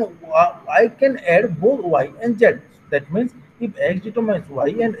 then I can add both Y and Z. That means if X determines Y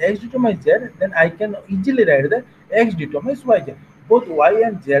and X determines Z, then I can easily write that X determines YZ. Both Y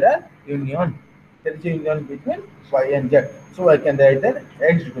and Z are union. There is a union between Y and Z. So I can write that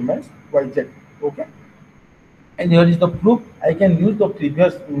X determines YZ. Okay. And here is the proof. I can use the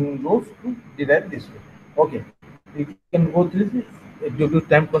previous rules to derive this way. Okay, you can go through this. Due to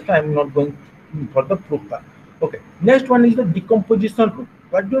time constraint, I am not going for the proof part. Okay, next one is the decomposition rule.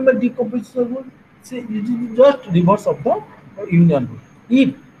 What do you mean by decomposition rule? See, it is just reverse of the union rule.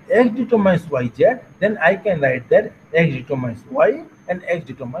 If X determines YZ, then I can write that X determines Y and X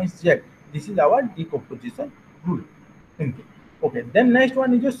determines Z. This is our decomposition rule. Okay. Okay, then next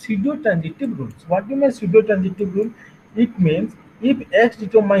one is a pseudo-transitive rule. So what do you mean pseudo-transitive rule? It means if X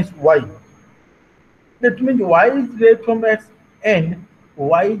determines Y, that means Y is derived from X, and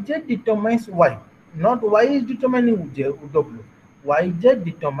YZ determines Y. Not Y is determining W. YZ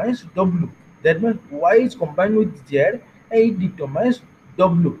determines W. That means Y is combined with Z and it determines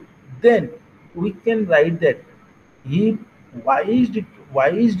W. Then we can write that if Y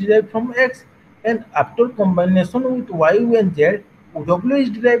is derived from X, and after combination with Y and Z, W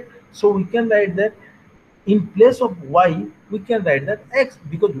is derived. So we can write that in place of Y, we can write that X,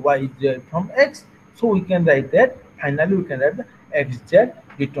 because Y is derived from X. So we can write that, finally we can write that XZ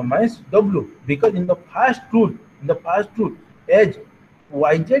determines W, because in the first rule, as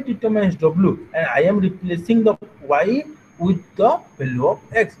YZ determines W, and I am replacing the Y with the value of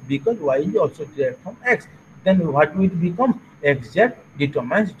X, because Y is also derived from X. Then what will become? XZ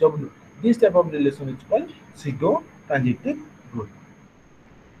determines W. This type of relation is called pseudo-transitive rule.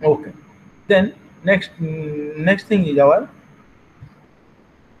 Okay. Then next thing is our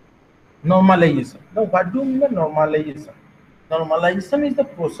normalization. Now, what do you mean by normalization? Normalization is the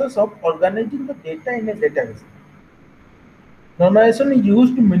process of organizing the data in a database. Normalization is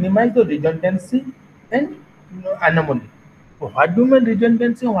used to minimize the redundancy and anomaly. So what do you mean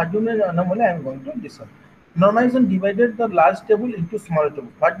redundancy? What do you mean anomaly? I am going to discuss. Normalization divided the large table into smaller table.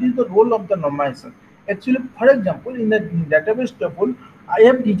 What is the role of the normalization? Actually, for example, in the database table, I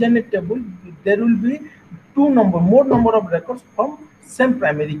have designed a table. There will be more number of records from same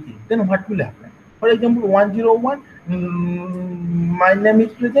primary key. Then what will happen? For example, 101, my name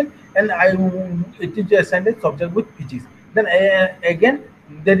is present, and it is assigned a subject with physics. Then again,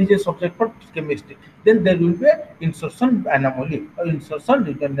 there is a subject for chemistry. Then there will be an insertion anomaly or insertion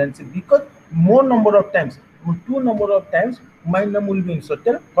redundancy, because more number of times, my name will be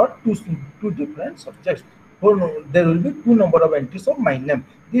inserted for two different subjects. There will be two number of entries of my name.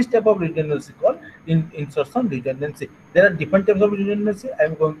 This type of redundancy called insertion redundancy. There are different types of redundancy. I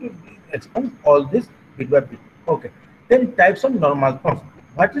am going to explain all this bit by bit. Okay. Then types of normal forms.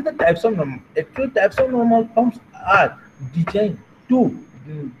 What is the types of normal? Actually, types of normal forms are designed to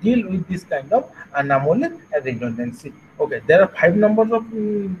deal with this kind of anomaly and redundancy. Okay, there are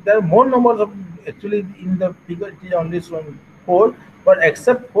there are more numbers of, actually in the figure it is only shown 4, but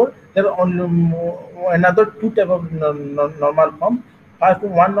except for there are only another two type of normal form. First,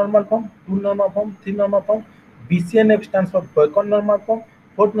 one normal form, two normal form, three normal form. BCNF stands for Bacon normal form,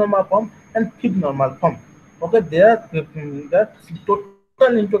 fourth normal form, and fifth normal form. Okay, there are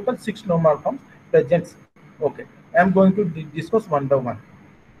in total 6 normal forms present. Okay, I am going to discuss one by one.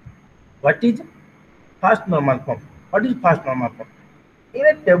 What is first normal form? What is first normal form? In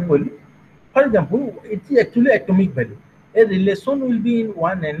a table, for example, it is actually atomic value. A relation will be in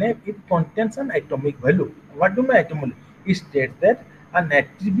one NF if it contains an atomic value. What do I mean atomic? It states that an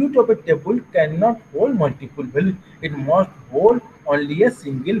attribute of a table cannot hold multiple values. It must hold only a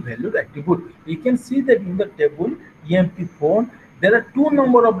single valued attribute. You can see that in the table EMP4, there are two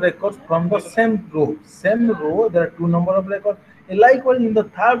number of records from the same row. Same row, there are two number of records. Likewise, in the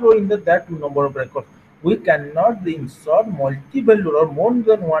third row, there are two number of records. We cannot insert multi-value or more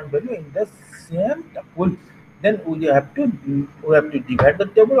than one value in the same tuple. Then we have to divide the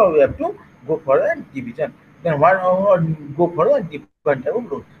table, or we have to go for a division. Then one or go for a different type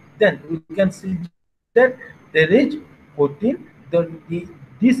of row. Then we can see that there is 14.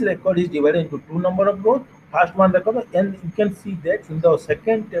 This record is divided into two number of rows. First one record, and you can see that in the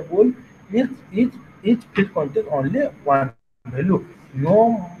second table, each field contains only one record. value.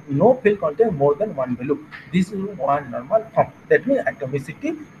 No field contain more than one value. This is one normal form. That means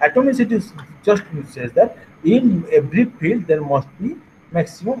atomicity just says that in every field there must be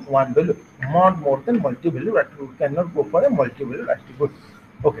maximum one value, not more than multi-value attribute. We cannot go for a multi-value attribute.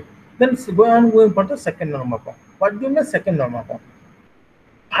 Okay. Then going for the second normal form. What do you mean second normal form?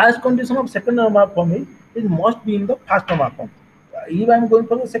 First condition of second normal form is it must be in the first normal form. If I am going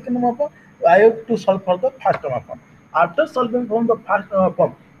for the second normal form, I have to solve for the first normal form. After solving from the first normal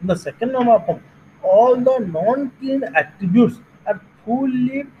form, in the second normal form, all the non-key attributes are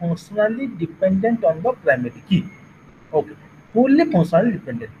fully functionally dependent on the primary key. Okay, fully functionally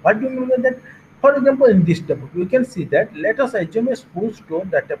dependent. What do you mean by that? For example, in this table, we can see that let us assume a school store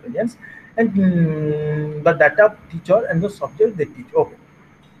data presents and the data teacher and the subject they teach. Okay.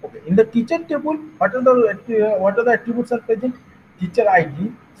 Okay. In the teacher table, what are the attributes are present? Teacher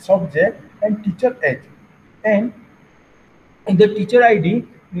ID, subject, and teacher age. And in the teacher ID,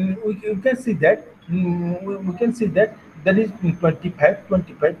 we can see that we can see that there is 25,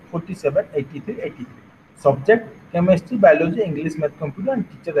 25, 47, 83, 83. Subject chemistry, biology, English, math, computer, and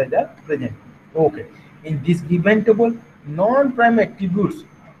teacher age are present. Okay. In this given table, non-prime attributes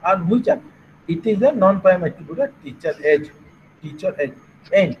are which are? It is a non-prime attribute of teacher age,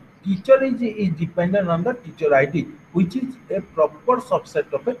 and teacher is dependent on the teacher ID, which is a proper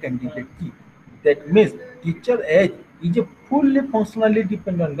subset of a candidate key. That means teacher age is a fully functionally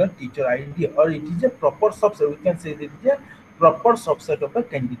dependent on the teacher ID, or it is a proper subset. We can say that it is a proper subset of a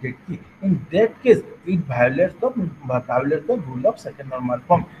candidate key. In that case, it violates the rule of second normal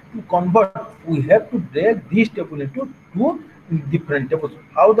form. To convert, we have to break this table into two different tables.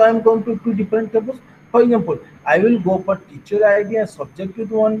 How do I am going to two different tables? For example, I will go for teacher ID and subject with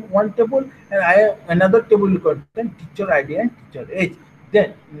one table, and I have another table will contain teacher ID and teacher age.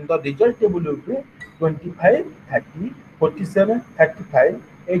 Then the result table will be 25, 30, 47, 35,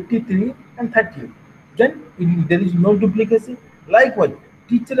 83, and 38. Then there is no duplication. Likewise,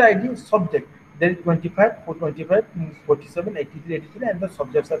 teacher ID subject, there is 25, 25, 47, 83, 83, and the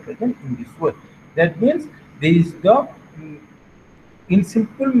subjects are present in this way. That means there is the in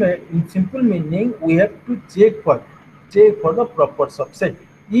simple meaning, we have to check for the proper subset.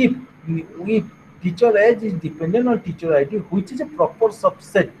 If teacher age is dependent on teacher ID, which is a proper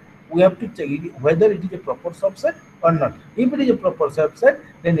subset, we have to check whether it is a proper subset or not. If it is a proper subset,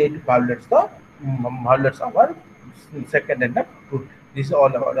 then it violates our second NF rule. This is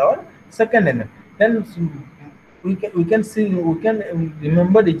all about our second NF. Then we can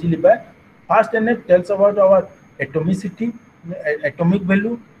remember easily by first NF tells about our atomicity, atomic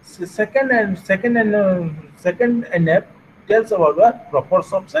value. Second NF tells about a proper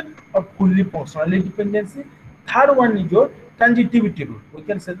subset of fully functionality dependency. Third one is your transitivity rule. We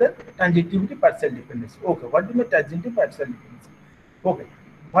can say that transitivity partial dependency. Okay, what do you mean transitivity partial dependency? Okay,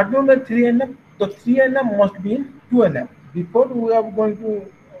 what do you mean 3NF? The 3NF must be in 2NF. Before going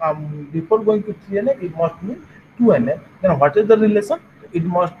to 3NF, it must be 2NF. Then what is the relation? It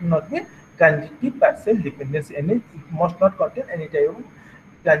must not be transitive partial dependency, and it must not contain any type of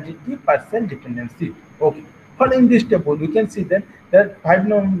transitive partial dependency. Okay. For in this table, we can see that there are five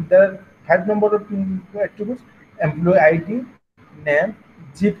number of attributes: employee ID, name,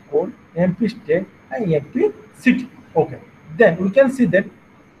 zip code, MP state, and MP city. Okay. Then we can see that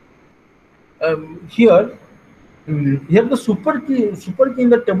here we have the super key in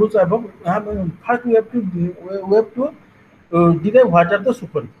the tables above. First we have to derive what are the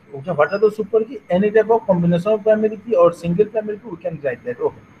super key. Okay, what are the super key? Any type of combination of primary key or single primary key, we can write that.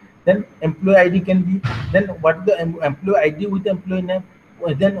 Okay. Then employee ID can be. Then what is the employee ID with employee name?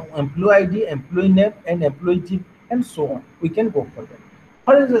 Then employee ID, employee name, and employee chip, and so on. We can go for that.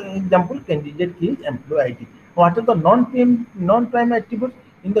 For example, candidate key is employee ID. What are the non-prime attributes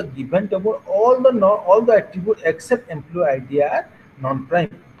in the given table? All the attributes except employee ID are non-prime.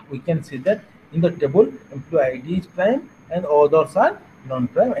 We can see that in the table, employee ID is prime and others are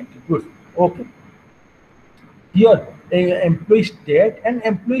non-prime attributes. Okay. Here, employee state and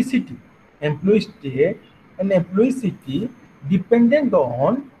employee city. Employee state and employee city dependent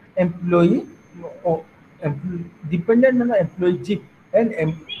on employee, oh, dependent on employee chip, and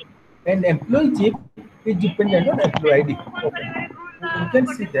employee chip is dependent on employee ID. Okay, we can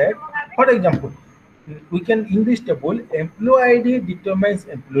see that. For example, we can in this table, employee ID determines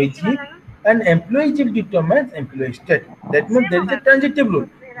employee chip, and employee chip determines employee state. That means there is a transitive rule.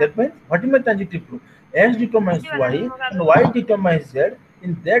 That means what is a transitive rule? X determines Y and Y determines Z.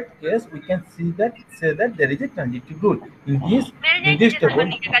 In that case, we can say that there is a transitive rule. In this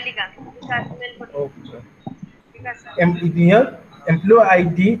table, okay. Here, employee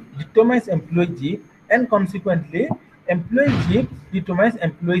ID determines employee G, and consequently, employee GIF determines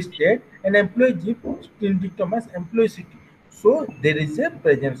employee state, and employee GIF still determines employee city. So there is a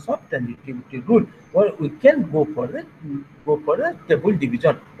presence of transitivity rule, or we can go for a table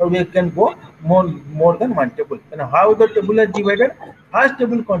division, or we can go more than one table. And how the table are divided? First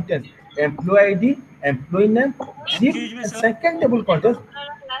table contains employee ID, employee name, GIF, Excuse me, and sir. second table contains.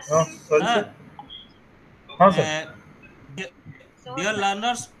 Oh, sorry, sir. Sir, Huh, sir. uh, dear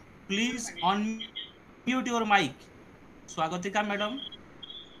learners, please unmute your mic. Swagatika madam,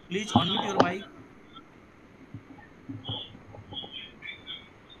 please unmute your mic.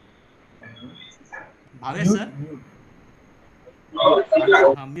 Bhavesh Mute, sir,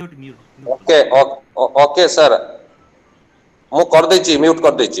 mute. mute. Okay okay sir ମୁଁ କରିଦେଇଛି mute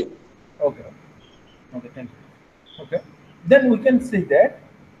କରିଦେଇଛି Okay. Okay, thank you. Okay. Then we can say that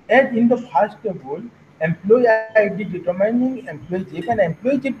as in the first table, employee ID determining employee GIF and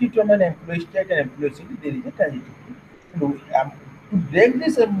employee GIF determine employee state and employee city, there is a transitivity. And to break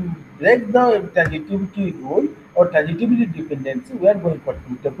this, break the transitivity rule or transitivity dependency, we are going for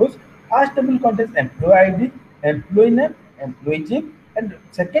two tables. First table contains employee ID, employee name, employee GIF, and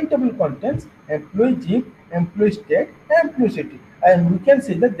second table contains employee GIF, employee state, and employee city. And we can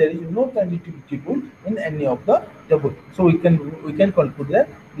see that there is no transitivity rule in any of the table. So we can conclude that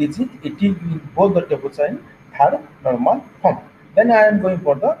it is both the tables are in third normal form. Then I am going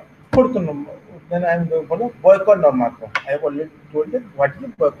for the fourth normal. Then I am going for the boycott normal form. I have already told that what is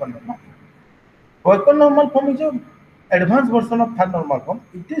boycott normal. Boycott normal form is a advanced version of third normal form.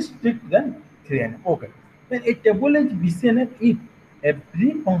 It is strict than 3NF. Okay. Then a table is BCNF if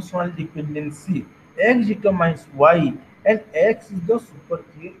every functional dependency X determines Y and X is the super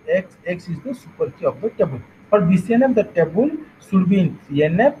key. X is the super key of the table. For BCNF, the table should be in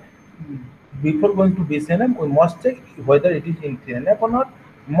 3NF. Before going to BCNF, we must check whether it is in 3NF or not.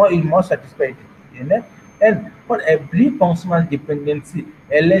 It must satisfy it in 3NF. And for every functional dependency,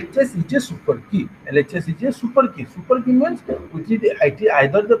 LHS is a super key. LHS is a super key. Super key means which is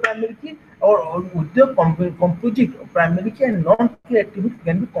either the primary key or with the composite primary key and non-key attribute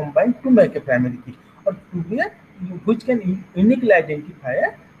can be combined to make a primary key or to be a which can uniquely identify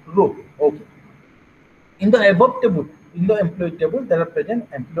a row. Okay. In the above table, in the employee table, there are present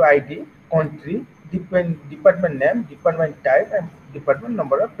employee ID, country, department name, department type, and department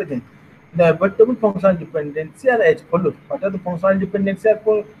number are present. The above table functional dependency are as follows. What are the functional dependency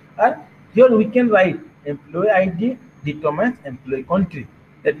are here we can write employee ID determines employee country.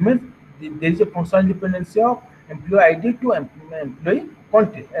 That means there is a functional dependency of employee ID to employee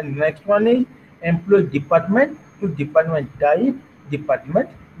country. And next one is employee department to department type, department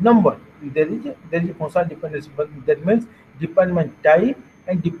number. There is a functional dependency, but that means department type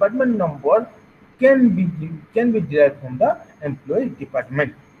and department number can be derived from the employee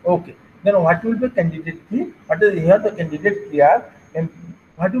department. Okay. Then what will be candidate key? What is here the candidate key are? And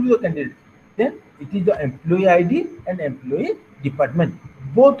what will be the candidate? Then it is the employee ID and employee department.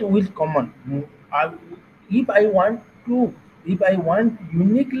 Both will common. If I want to, if I want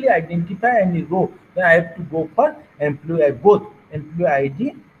uniquely identify any row, then I have to go for employee both employee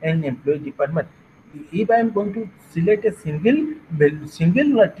ID and employee department. If I am going to select a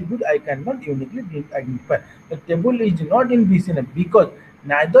single attribute, I cannot uniquely identify. The table is not in BCNF because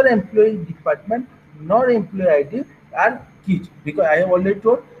neither employee department nor employee ID are keys. Because I have already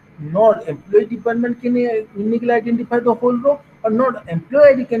told, nor employee department can uniquely identify the whole row, or not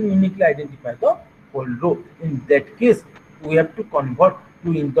employee ID can uniquely identify the whole row. In that case, we have to convert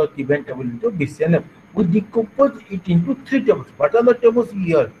to in the given table into BCNF. We decompose it into three tables. What are the tables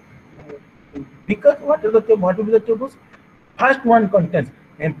here? Because what will be the tables? First one contains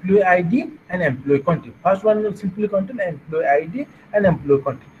employee ID and employee country. First one will simply contain employee ID and employee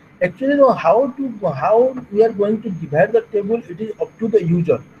country. Actually, how we are going to divide the table, it is up to the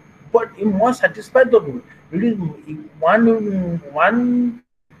user, but it must satisfy the rule. It is one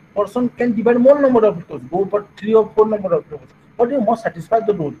person can divide more number of tables, go for 3 or 4 number of tables, but you must satisfy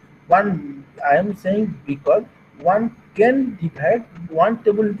the rule. One, I am saying because one can divide one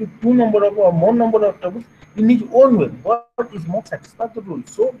table into two number of or more number of tables in his own way, but it must satisfy the rule.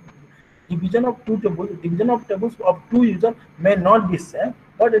 So division of tables of two users may not be same,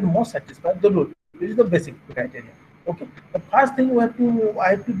 but it must satisfy the rule. This is the basic criteria. Okay. The first thing I have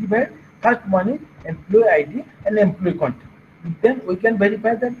to divide. First one is employee ID and employee country. Then we can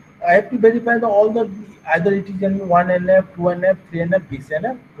verify that I have to verify all the either it is in 1NF, 2NF, 3NF,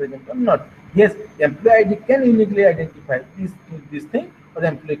 BCNF present or not. Yes, employee ID can uniquely identify this thing or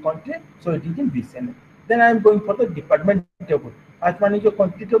employee country, so it is in BCNF. Then I am going for the department table. First one is your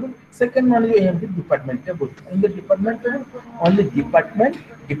quantity table, second one is your AMP department table. In the department table, only department,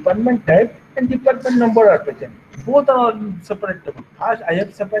 department type, and department number are present. Both are separate table. First, I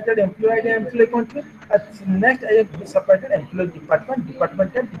have separated employee ID and employee quantity. Next, I have separated employee department,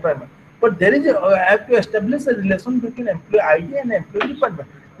 department type, department. But there is I have to establish a relation between employee ID and employee department.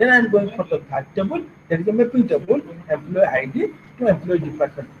 Then I am going for the third table. There is a mapping table, employee ID to employee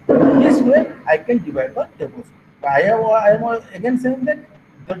department. This way, I can divide the tables. I am again saying that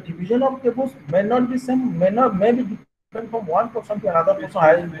the division of tables may not be same, may be different from one person to another person.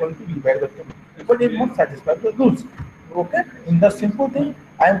 I am going to divide the table, but it must satisfy the rules. Okay, in the simple thing,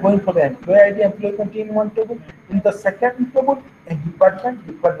 I am going for the employee ID, employee quantity in one table. In the second table, a department,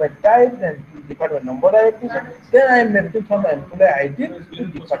 department type, and department number I have to. Then I am mapping from the employee ID to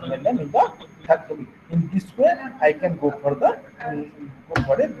department name in the third table. In this way, I can go for the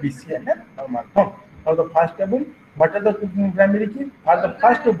a BCNF normal form. For the first table, what are the primary keys? For the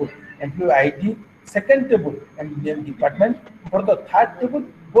first table, employee ID, second table, employee department. For the third table,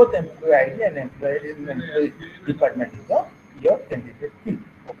 both employee ID and employee department is your candidate key.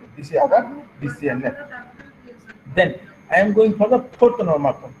 Okay, this is our BCNF. Then I am going for the fourth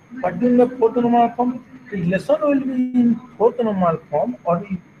normal form. But in the fourth normal form, the lesson will be in fourth normal form, or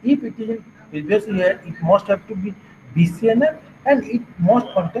if it is in previous year, it must have to be BCNF, and it must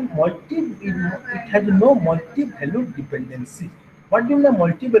contain it has no multi-value dependency. What do you mean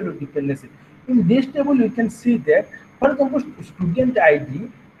multi-value dependency? In this table, you can see that, for example, student ID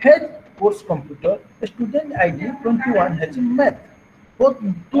has course computer, student ID 21 has math, both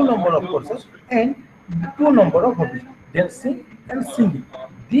two number of courses and two number of hobbies, dancing and singing.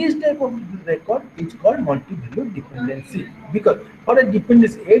 This type of record is called multi-value dependency, because for a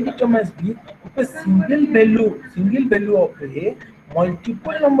dependency A determines B, if a single value of A,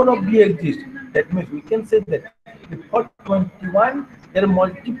 multiple number of B exists. That means we can say that if for 21 there are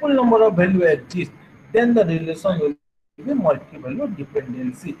multiple number of value exist, then the relation will be multi-value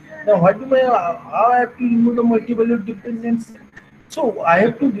dependency. Now what do I how I have to remove the multi-value dependency? So I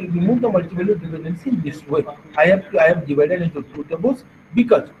have to remove the multi-value dependency in this way. I have divided into two tables,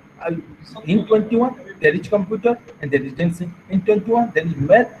 because in 21 there is computer and there is dancing. In 21 there is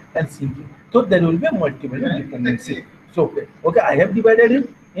math and singing. So there will be a multi-value dependency. So okay, I have divided it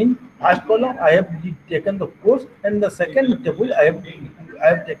in first column. I have taken the course, and the second table I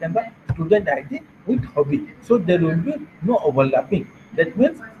have taken the student ID with hobby. So there will be no overlapping. That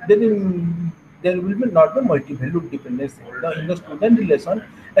means there will be not the multi-value dependency. Now, in the student relation,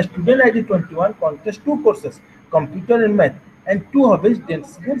 a student ID 21 contains two courses, computer and math, and two hobbies,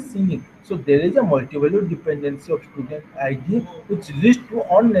 dancing and singing. So there is a multi-value dependency of student ID, which leads to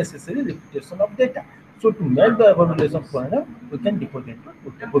unnecessary repetition of data. So to make the evaluation final, we can deposit into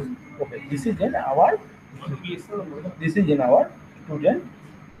two tables. Okay, this is in our student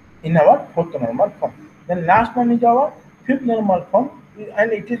in our fourth normal form. Then last one is our fifth normal form,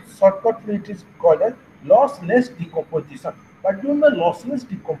 and it is shortcut. It is called as lossless decomposition. But you know lossless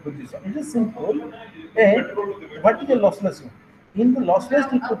decomposition, it is simple. And what is a lossless one? In the lossless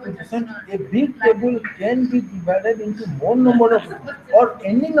decomposition, a big table can be divided into more number of tables or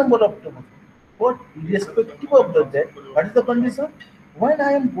any number of tables. But irrespective of that, what is the condition? When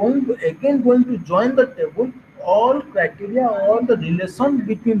I am going to join the table, all criteria, all the relation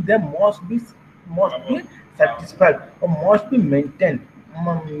between them must be satisfied or must be maintained.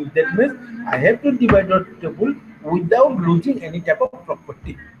 That means I have to divide the table without losing any type of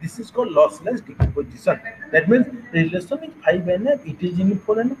property. This is called lossless decomposition. That means relation is 5NF, it is in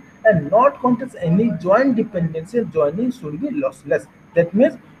 4NF, and not contains any joint dependency. Joining should be lossless. That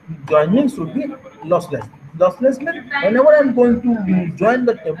means joining should be lossless. Lossless means whenever I am going to join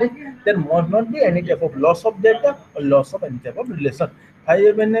the table, there must not be any type of loss of data or loss of any type of relation.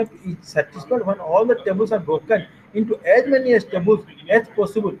 5NF is satisfied when all the tables are broken into as many as tables as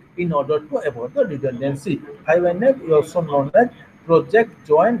possible in order to avoid the redundancy. 5NF is also known as project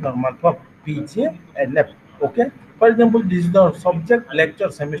joint normal form, PGDCA. Okay. For example, this is the subject, lecture,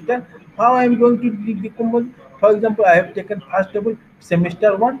 semester. How I am going to decompose? For example, I have taken first table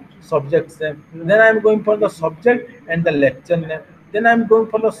semester 1 subject name. Then I am going for the subject and the lecture name. Then I am going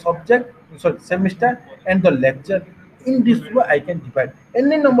for the semester and the lecture. In this way, I can divide.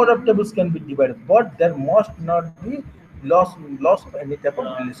 Any number of tables can be divided, but there must not be loss of any type of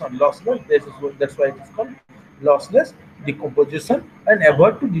relation. That's why it is called lossless decomposition. And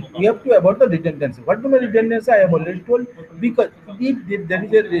we have to avoid the redundancy. What do I mean redundancy? I have already told, because if there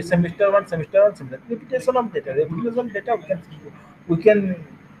is a semester one, repetition of data,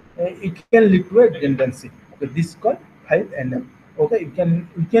 it can lead to a redundancy. Okay, this is called 5NF. Okay, you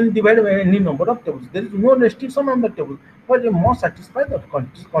can divide by any number of tables. There is no restriction on the table, but you must satisfy the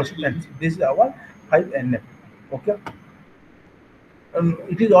constituency. This is our 5NF. Okay,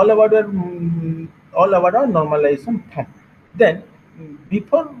 it is all about our normalization form. Then,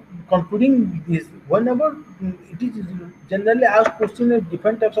 before concluding this, whenever it is generally asked question in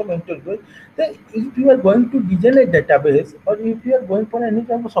different types of interviews, then if you are going to design a database or if you are going for any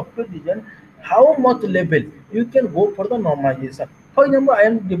kind of software design, how much level you can go for the normalization. For example, I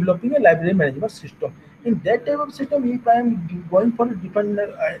am developing a library management system. In that type of system, if I am going for a different,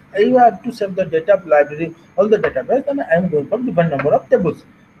 I have to save the data of library, all the database, and I am going for different number of tables.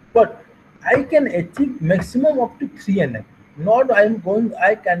 But I can achieve maximum up to 3NF. Not I am going,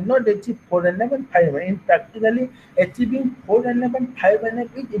 I cannot achieve 4NF and 5NF. In practically achieving 4NF and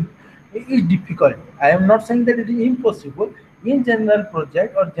 5NF is difficult. I am not saying that it is impossible. In general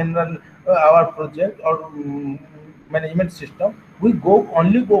project or general our project or management system, we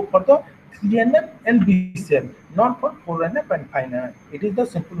only go for the 3NF and BCM, not for 4NF and 5NF. It is the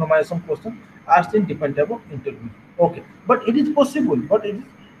simple normalization question asked in different type of interview. Okay, but it is possible, but it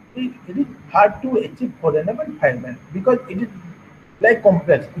is hard to achieve 4NF and 5NF because it is like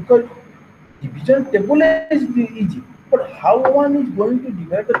complex because division table is easy, but how one is going to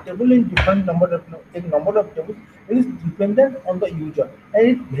divide the table in different number of tables, it is dependent on the user and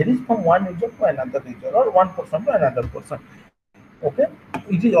it varies from one user to another user or one person to another person. Okay,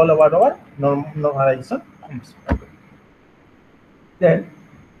 it is all about our normalization. Okay. Then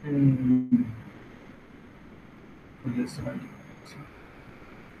this one.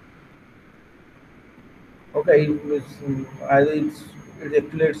 Okay, it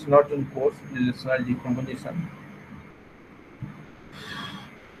actually it's not in course relational decomposition.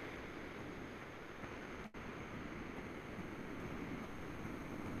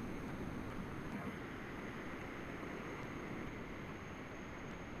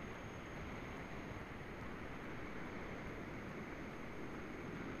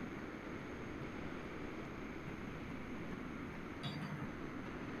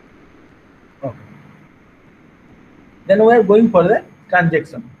 Okay. Then we are going for the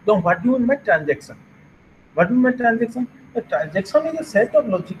transaction. So what do you mean by transaction? What do you mean by transaction? A transaction is a set of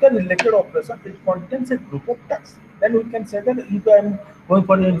logical related operations. It contains a group of tasks. Then we can say that if I am going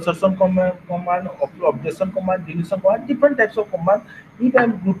for the insertion command, updation command, deletion command, different types of command. If I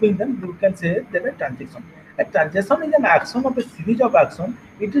am grouping them, you can say that a transaction. A transaction is an action of a series of actions.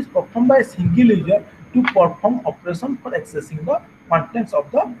 It is performed by a single user to perform operation for accessing the contents of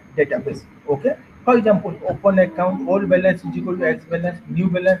the database. Okay. For example, open account, old balance is equal to X balance, new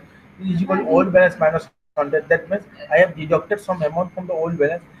balance is equal to old balance minus 100. That means I have deducted some amount from the old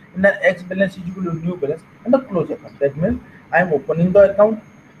balance, and then X balance is equal to new balance, and the close account. That means I am opening the account,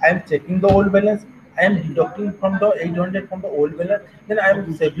 I am checking the old balance, I am deducting from the 800 from the old balance, then I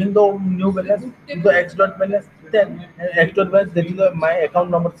am saving the new balance to the X dot balance, then X dot balance, that is my account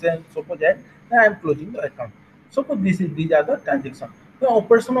number, say, suppose that, then I am closing the account. Suppose these are the transactions. The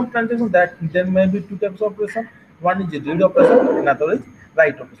operation of transaction, that there may be two types of operation. One is read operation, another is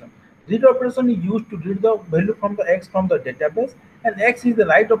write operation. Read operation is used to read the value from the X from the database, and X is the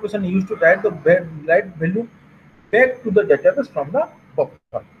write operation used to write the write value back to the database from the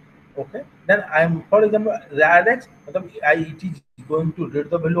buffer. Okay. Then I am, for example, add X, it is going to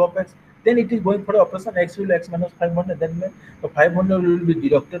read the value of X. Then it is going for the operation X will X minus 500. Then the 500 will be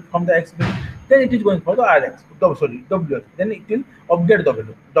deducted from the X value. Then it is going for the RX. Sorry, WX. Then it will update the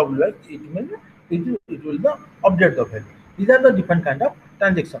value. WX, it means it will the update the value. These are the different kind of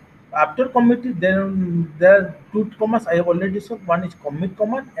transaction. After commit, there are two commands I have already said. One is commit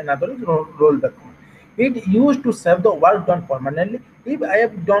command, another is rollback command. It used to save the work done permanently. If I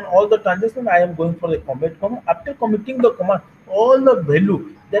have done all the transactions, I am going for the commit command. After committing the command, all the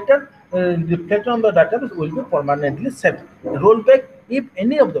value that are reflected on the database will be permanently saved. Rollback, if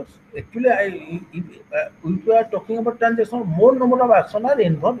any of those, actually, if we are talking about transaction, more number of actions are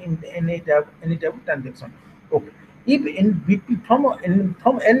involved in any type of transaction. Okay. If from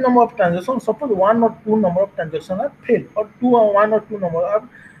n number of transactions, suppose one or two number of transactions are failed, or one or two number of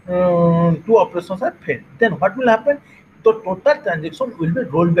two operations are failed, then what will happen? The total transaction will be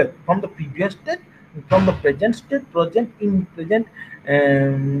rolled back from the previous state, from the present state, present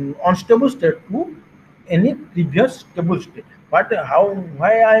unstable state to any previous stable state. But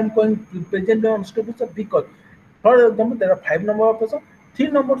why I am going to present the unstable state? Because, for example, there are 5 number of operations, 3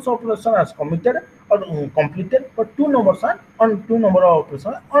 numbers of operations are committed or completed, but two number of operations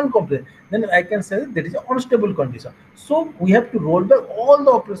are uncompleted. Then I can say that there is an unstable condition. So we have to roll back all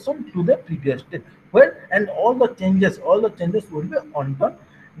the operations to the previous state, where and all the changes will be undone.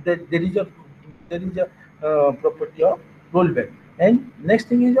 That there is a property of rollback. And next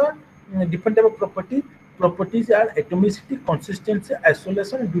thing is your different type of property. Properties are atomicity, consistency,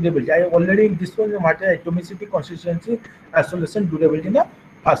 isolation, and durability. I already in this one what is atomicity, consistency, isolation, durability in the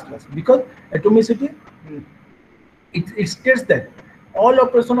first class, because atomicity it states that all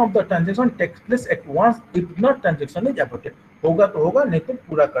operation of the transaction takes place at once. If not, transaction is aborted. होगा तो होगा, नहीं तो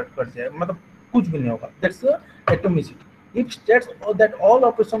पूरा cut जाएगा, मतलब कुछ भी नहीं होगा. That's atomicity. It states that all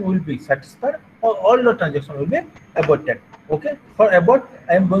operation will be satisfied or all the transaction will be aborted. Okay. For abort,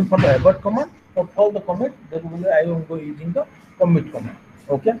 I am going for the abort command. For all the command, that will I am going using the commit command.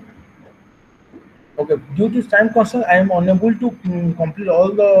 Okay. Okay, due to time constraint, I am unable to complete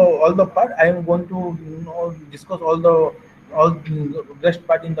all the part. I am going to discuss all the rest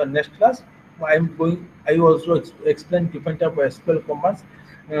part in the next class. I am going. I also explain different type of SQL commands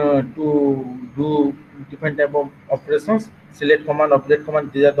to do different type of operations. Select command, update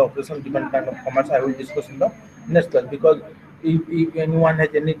command. These are the operations. Different kind of commands I will discuss in the next class. Because if anyone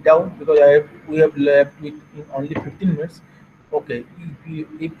has any doubt, because we have left with only 15 minutes. Okay,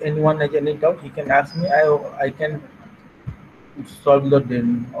 if anyone has any doubt, he can ask me. I can solve the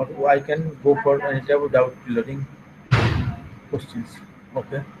then, or I can go for any type of doubt clearing questions.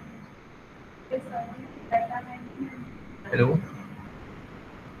 Okay. Hello.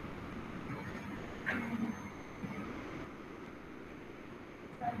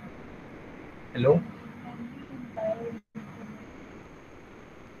 Hello.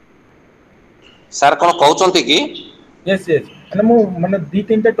 Sir କଣ କହୁଛନ୍ତି କି? Yes, yes. ମାନେ ମୁଁ ମାନେ ଦି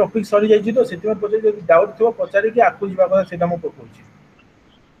ତିନିଟା topic ସରି ଯାଇଛି ତ ସେଥିପାଇଁ ପଚାରି, ଯଦି ଡାଉଟ୍ ଥିବ ପଚାରିକି ଆକୁ ଯିବା କଥା ସେଇଟା ମୁଁ ପକଉଛି.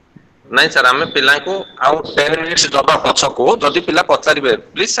 ନାଇଁ ସାର୍, ଆମେ ପିଲାଙ୍କୁ ଆଉ 10 ମିନିଟ୍ସ ଦବା ପଛକୁ, ଯଦି ପିଲା ପଚାରିବେ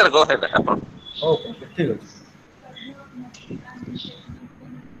ପ୍ଲିଜ ସାର୍ ଗो ହେଡ୍ ଆପଣ. ଓକେ, ଠିକ ଅଛି.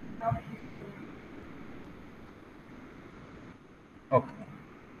 Okay.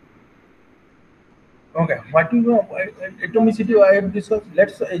 Okay, what is atomicity I have discussed?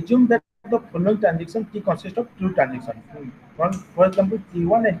 Let's assume that the following transaction T consists of two transactions. For example,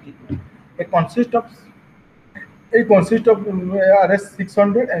 T1 and T2. A consists of RS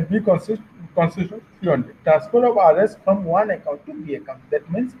 600 and B consists of 300. Transfer of RS from one account to B account. That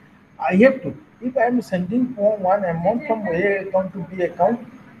means I have to, if I am sending one amount from A account to B account,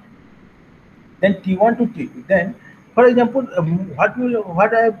 then T1 to T2. Then, for example,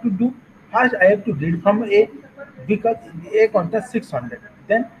 what I have to do? First, I have to read from A, because A contains 600.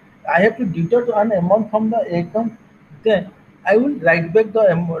 Then I have to deduct an amount from the A account. Then I will write back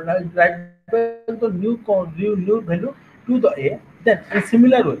the amount, write back the new value to the A. Then in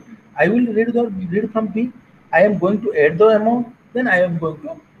similar way, I will read from B. I am going to add the amount. Then I am going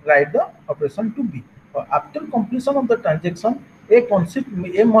to write the operation to B. After completion of the transaction, A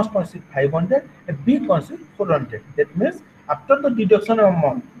must consist 500 and B consists 400. That means after the deduction of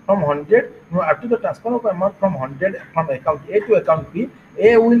amount from 100, after the transfer of amount from 100 from account A to account B,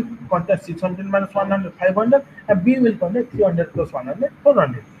 A will contain 600 minus 100, 500, and B will contain 300 plus 100,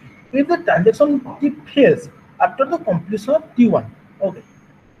 400. If the transaction T fails after the completion of T1, okay.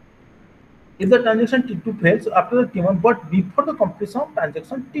 If the transaction T2 fails after the T1, but before the completion of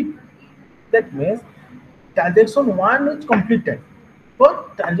transaction T2, that means transaction 1 is completed,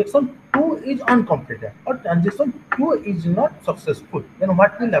 but transaction 2 is uncompleted, or transaction 2 is not successful. Then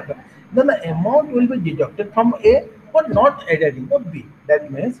what will happen? Then the amount will be deducted from A but not added in the B. That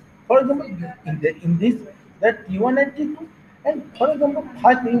means, for example, in this that T1 and T2, and for example,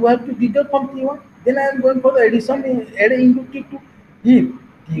 first you have to deduct from T1, then I am going for the addition add into T2. If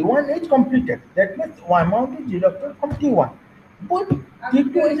T1 is completed, that means one amount is deducted from T1. But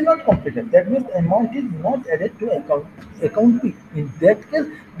T2 is not completed. That means the amount is not added to account B. In that case,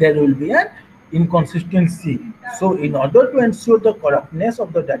 there will be an inconsistency. So, in order to ensure the correctness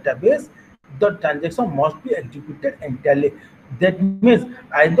of the database, the transaction must be executed entirely. That means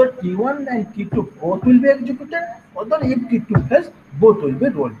either T1 and T2 both will be executed, or if T2 fails, both will be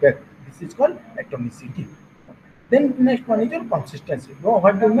rolled back. This is called atomicity. Then next one is your consistency.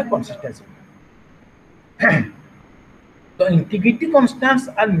 What do you mean consistency? The integrity constants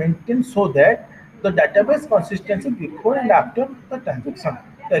are maintained so that the database consistency before and after the transaction.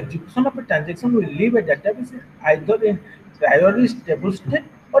 The execution of a transaction will leave a database either in prior stable state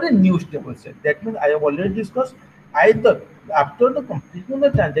or a new stable state. That means I have already discussed, either after the completion of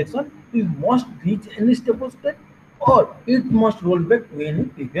the transaction, it must reach any stable state, or it must roll back to any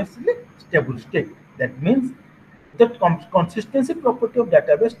previously stable state. That means the consistency property of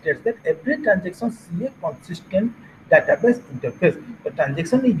database states that every transaction see a consistent database interface. The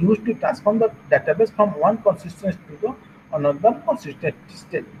transaction is used to transform the database from one consistent state to another consistent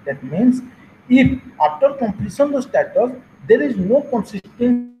state. That means if after completion of the status there is no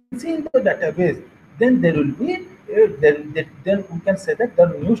consistency in the database, then there will be a then we can say that the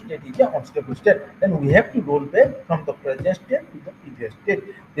new state is an unstable state. Then we have to roll back from the present state to the previous state.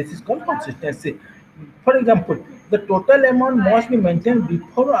 This is called consistency. For example, the total amount must be maintained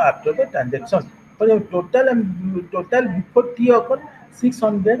before or after the transaction. For the total before T occurs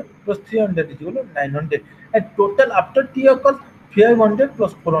 600 plus 300 is equal to 900, and total after T occurs 500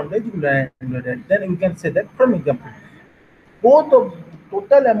 plus 400 is equal to 900. Then we can say that from example, both of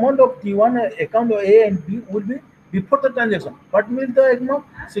total amount of T1 account A and B will be before the transaction. What will the amount?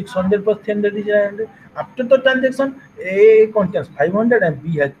 600 plus 300 is 900. After the transaction, A contains 500 and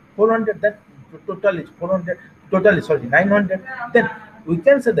B has 400. Then total is 400. Total is 900. Then we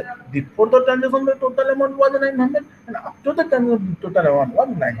can say that before the transaction the total amount was 900, and after the transaction total amount was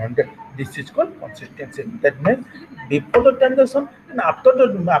 900. This is called consistency. That means before the transaction and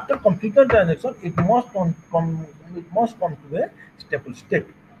after completing transaction, it must come to a stable state.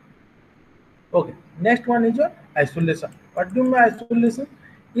 Okay, next one is your isolation. What do you mean by isolation?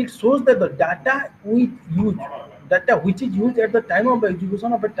 It shows that the data which is used at the time of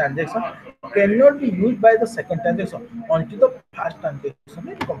execution of a transaction cannot be used by the second transaction until the first transaction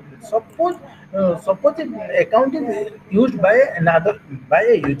is complete. Suppose if account is used by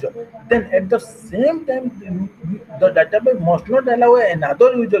a user, then at the same time the database must not allow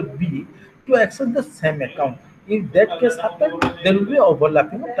another user B to access the same account. If that case happens, there will be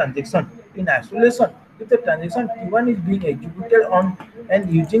overlapping of transaction. In isolation, if the transaction T1 is being executed on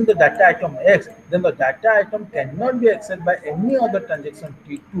and using the data item X, then the data item cannot be accessed by any other transaction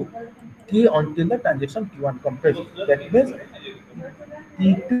T until the transaction T1 completes. That means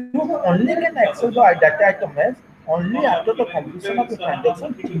T2 only can access the data item X only after the completion of the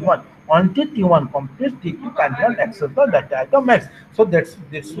transaction T1. Until T1 completes, T2 cannot access the data item X. So that's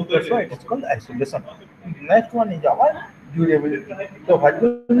why it is called isolation. Next one is our durability. So what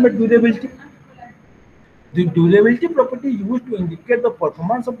do you mean by durability? The durability property used to indicate the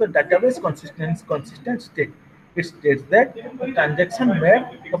performance of the database consistent state. It states that the transaction made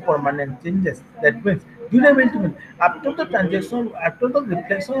the permanent changes. That means durability means after the transaction, after the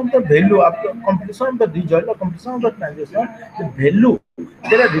reflection of the value, after completion of the result or completion of the transaction, the value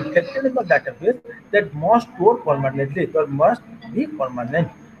they are reflected in the database that must store permanently or must be permanent.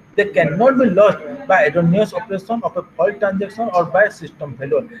 They cannot be lost by erroneous operation of a fault transaction or by system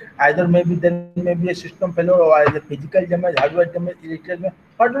failure. Either maybe there may be a system failure or either physical damage, hardware damage, electrical damage,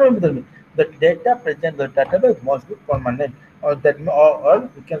 whatever may be the mean. The data present in the database must be permanent, or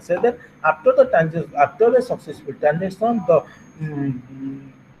we can say that after the transaction, after the successful transaction,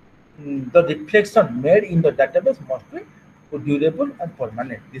 the reflection made in the database must be durable and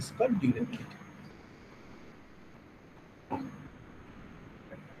permanent. This is called durability.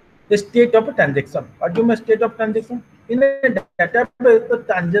 The state of a transaction. What do you mean state of transaction? In a database, the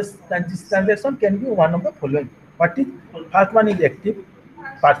transaction can be one of the following. What is first one is active,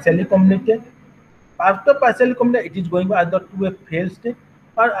 partially completed. After partially completed, it is going either to a failed state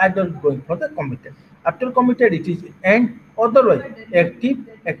or either going for the committed. After committed, it is end. Otherwise, active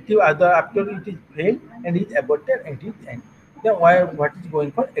either after it is failed and is aborted and it is end. Then what is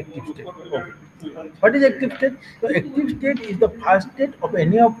going for active state? Okay. What is active state? So active state is the first state of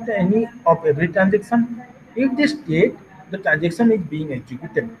any of every transaction. If this state, the transaction is being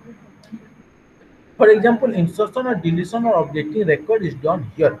executed. For example, insertion or deletion or updating record is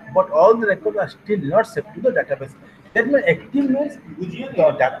done here, but all the records are still not saved to the database. That means active means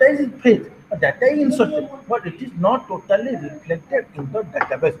the data is fetched, the data is inserted, but it is not totally reflected in the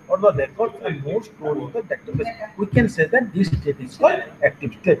database, or the records are not stored in the database. We can say that this state is called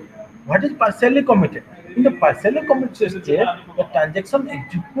active state. What is partially committed? In the partially committed state, the transaction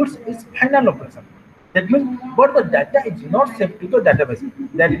executes its final operation. That means, but the data is not saved to the database.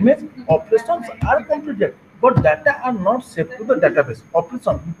 That means operations are completed, but data are not saved to the database.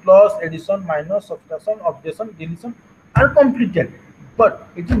 Operation plus, addition, minus, subtraction, updation, deletion are completed, but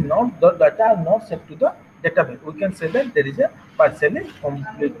it is not, the data are not saved to the database. We can say that there is a partially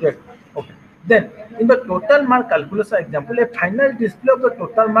completed. Okay. Then, in the total mark calculation example, a final display of the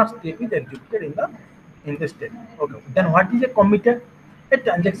total marks step is executed in the state. Okay. Then, what is a committed? A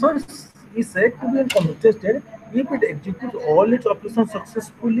transaction is said to be in committed state if it executes all its operations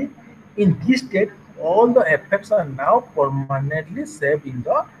successfully. In this state, all the effects are now permanently saved in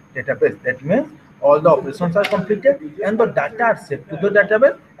the database. That means all the operations are completed and the data are saved to the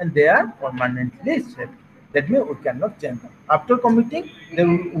database and they are permanently saved. That means we cannot change them. After committing,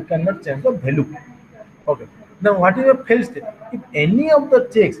 we cannot change the value. Okay. Now, what is a failed state? If any of the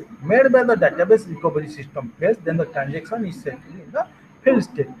checks made by the database recovery system fails, then the transaction is said to be in the failed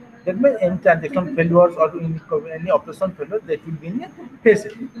state. That means any transaction failures or any operation failure, that will be in a failed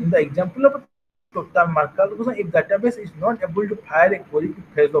state. In the example of total mark calculation. If database is not able to fire a query to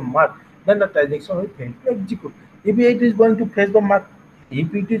fetch the mark, then the transaction will fail to execute. If it is going to fetch the mark,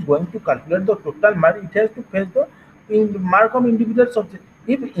 if it is going to calculate the total mark, it has to fetch the mark of individual subject.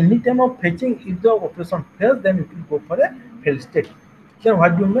 If any time of fetching, if the operation fails, then it will go for a fail state. Then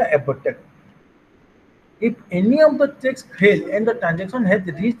what do you mean aborted? If any of the checks fail and the transaction has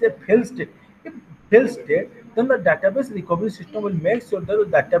reached a fail state, if fail state, then the database recovery system will make sure that the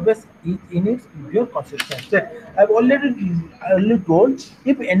database is in its previous consistent state. I've already told,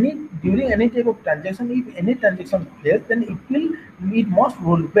 if any during any type of transaction, if any transaction fails, then it must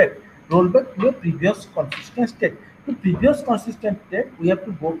roll back to a previous consistent state. To previous consistent state, we have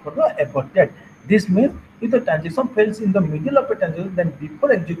to go for the aborted. This means if the transaction fails in the middle of a transaction, then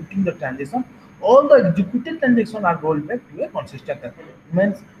before executing the transaction, all the executed transactions are rolled back to a consistent state.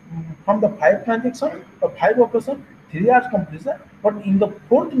 Means from the 5 transactions, the 5 operation, 3 are completion, but in the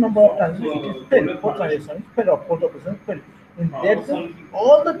fourth number of transactions, it is failed. 4 transactions is failed, or 4th operation is failed. In that case,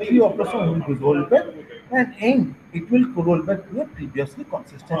 all the 3 operations will be rolled back, and it will roll back to a previously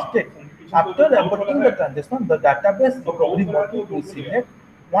consistent state. After aborting the transaction, the database recovery module will select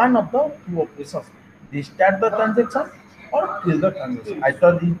one of the 2 operations: restart the transaction or kill the transaction.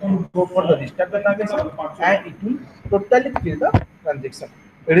 Either it will go for the restart the transaction and it will totally kill the transaction.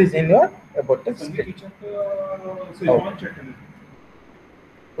 It is in your aborted state.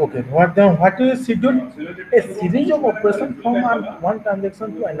 Okay, what is schedule? A series of operations from one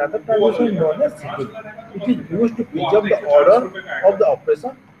transaction to another transaction is known as schedule. It is used to preserve the order of the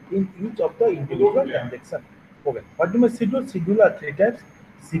operation in each of the individual transactions. Okay, what do you mean schedule? Schedule are 3 types: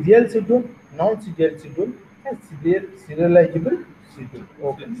 serial schedule, non-serial schedule, and serializable schedule.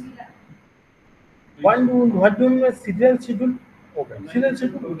 Okay. What do you mean by serial schedule? Okay, serial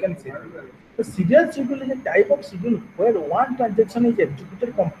schedule we can say. The serial schedule is a type of schedule where one transaction is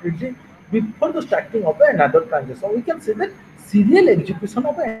executed completely before the starting of another transaction. We can say that serial execution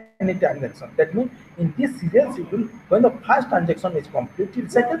of any transaction. That means in this serial schedule, when the first transaction is completed,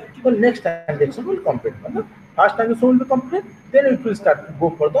 settled, the next transaction will complete. When the first transaction will be complete, then it will start to go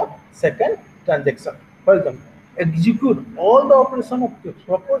for the second transaction. For example, execute all the operation of T.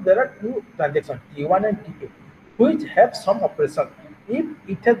 Suppose there are 2 transactions, T1 and T2, which have some operation. If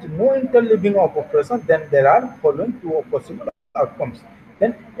it has no interleaving of operation, then there are following 2 possible outcomes.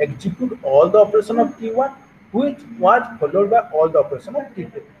 Then execute all the operation of T1, which was followed by all the operation of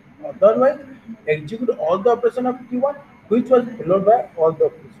T2. Otherwise, execute all the operation of T1, which was followed by all the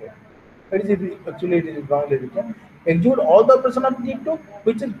operation. Actually it is wrongly written. Execute all the operation of T2,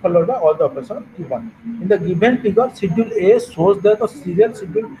 which is followed by all the operation of T1. In the given figure, schedule A shows that the serial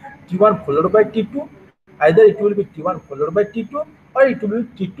schedule T1 followed by T2. Either it will be T1 followed by T2, or it will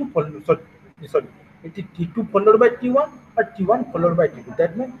be T2 followed. Sorry, it is T2 followed by T1 or T1 followed by T2.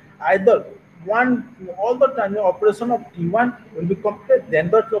 That means either all the time operation of T1 will be completed,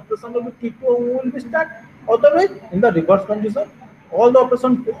 then the operation of T2 will be start. Otherwise, in the reverse condition, all the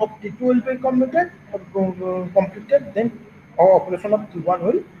operation of T2 will be completed, then our operation of T1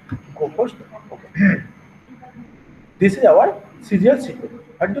 will go first. Okay. This is our serial schedule.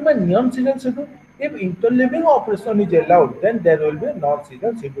 What do you mean non-serial schedule? If interleaving operation is allowed, then there will be a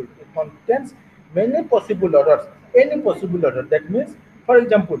non-serial schedule. It contains many possible orders, any possible order. That means, for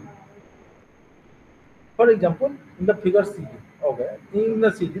example, in the figure CD, okay, in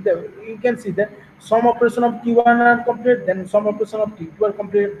the CD, you can see that some operation of T1 are completed, then some operation of T2 are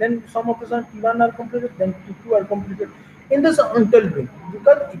completed, then some operation of T1 are completed, then T2 are completed. In this interleaving,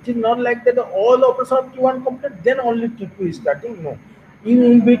 because it is not like that all operation of T1 completed, then only T2 is starting. No,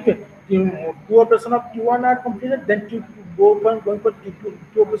 in between, 2 operation of T1 are completed, then T2 going for T2,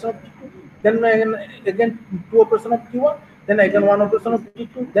 2 operation of T2, then again 2 operation of T1, then again 1 operation of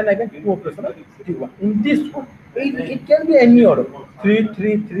T2, then again 2 operation of T1. In this one, it can be any order: 3,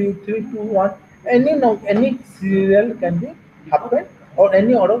 3, 3, 3, 2, 1. Any serial can be happen, or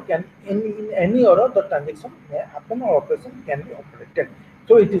any order can in any order the transaction may happen or operation can be operated.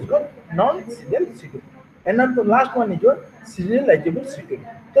 So it is called non-serial schedule. And then the last one is your serializable schedule.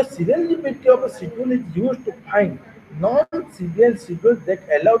 The serializability of a schedule is used to find non-serial schedules that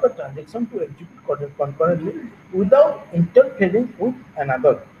allow the transaction to execute concurrently without interfering with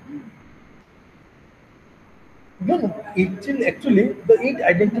another. Then it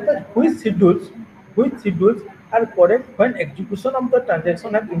identifies which schedules are correct when execution of the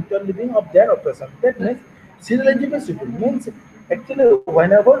transaction have interleaving of their operation. That means serializable schedule means actually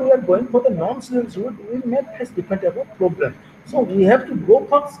whenever we are going for the non-serial schedule, we may face different type of problem. So we have to go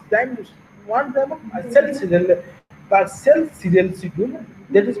for one type of partial serial schedule,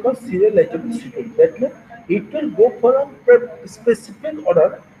 that is called serializable schedule. That means it will go for a specific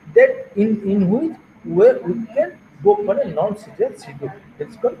order that in which where we can go for a non-serial schedule.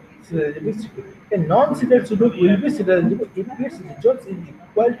 It's called serializable schedule. A non-serial schedule will be serializable if its results is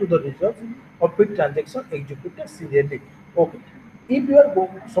equal to the results of a transaction executed serially. Okay. If you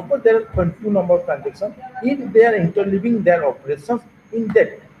are suppose there are 22 number of transactions, if they are interleaving their operations in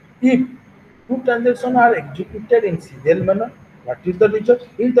that, if two transactions are executed in serial manner, what is the result?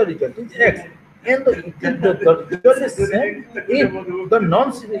 If the result is X, and the result is same, if the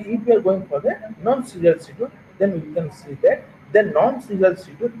non-serial, if we are going for the non-serial schedule, then we can see that the non-serial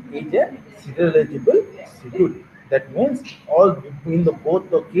schedule is a serializable schedule. That means all in the both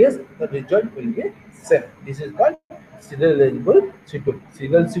the case the result will be same. This is called serializable schedule.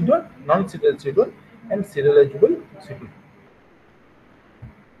 Serial schedule, non-serial schedule, and serializable schedule.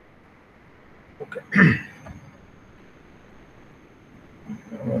 Okay.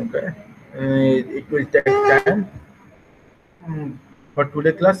 Okay. It will take time. For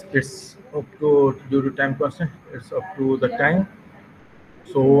today class, it's up to due to time constraint. It's up to the time.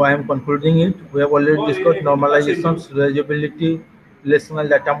 So I am concluding it. We have already discussed normalization, serializability, relational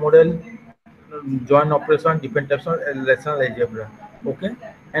data model, join operation, different types of relational algebra. Okay,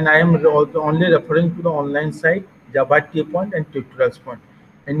 and I am only referring to the online site, Java T point and tutorials point.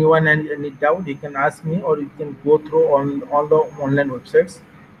 Anyone and any doubt, you can ask me, or you can go through on all the online websites.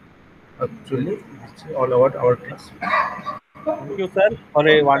 Actually, it's all about our class. Thank you, sir, for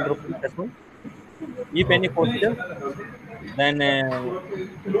a wonderful session. If any questions, then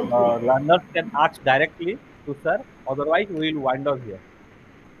learners can ask directly to sir. Otherwise, we will wind up here.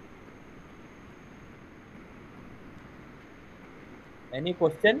 Any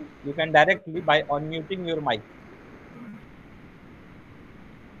question, you can directly by unmuting your mic.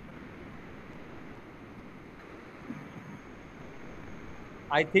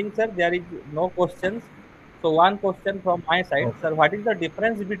 I think, sir, there is no questions. So one question from my side, Okay. sir, what is the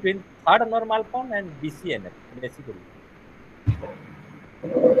difference between third normal form and BCNF, basically?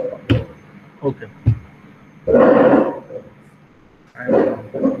 Okay. I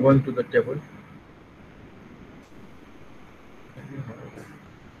am going to the table.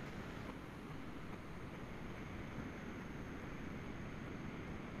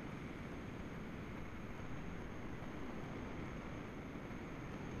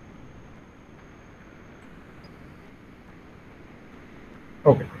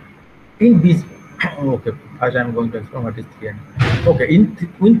 Okay. In this, okay, as I am going to explain what is 3NF. Okay, in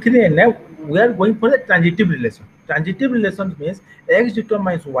 3NF, we are going for the transitive relation. Transitive relation means X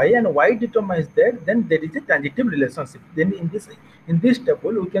determines Y and Y determines Z, then there is a transitive relationship. Then in this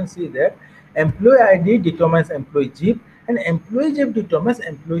table, we can see that employee ID determines employee zip and employee zip determines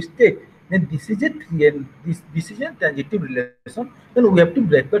employee state. Then this is a 3N, this is a transitive relation. Then we have to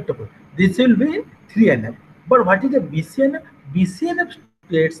break the table. This will be in 3NF. But what is a BCNF? BCNF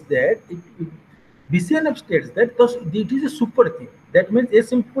states that BCNF states that it is a super key. That means a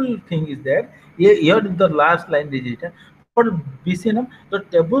simple thing is that here in the last line is written for BCNF the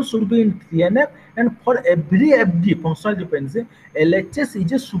table should be in 3NF, and for every FD functional dependency LHS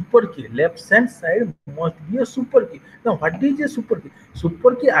is a super key. Left hand side must be a super key. Now what is a super key?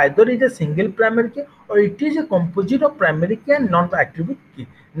 Super key either is a single primary key or it is a composite of primary key and non-attribute key,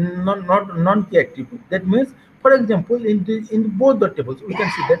 not non-key attribute. That means, for example, in both the tables, we can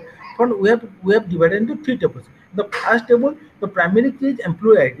see that we have divided into three tables. The first table, the primary key is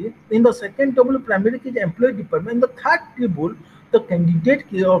employee ID. In the second table, primary key is employee department. In the third table, the candidate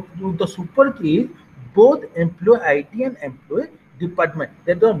key of the super key is both employee ID and employee department.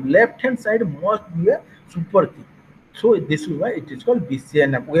 That the left hand side must be a super key. So this is why it is called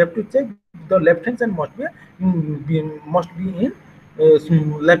BCNF. We have to check the left hand side must be in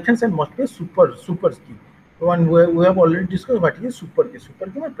left hand side must be a super key. One we have already discussed what is super key. Super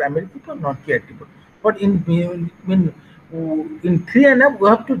key is primary key or non-key attribute. But in 3NF we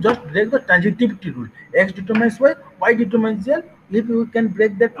have to just break the transitivity rule. X determines Y, Y determines Z. If we can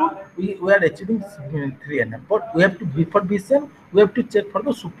break that rule, we are achieving 3NF. But we have to before BCNF we have to check for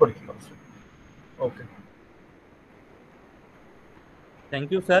the super key also. Okay. Thank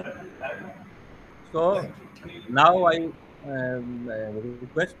you, sir. So now I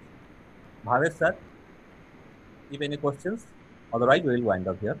request Bhavesh sir, if any questions, otherwise we will wind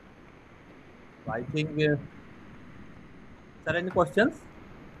up here. So I think, sir, any questions?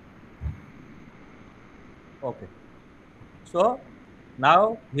 Okay. So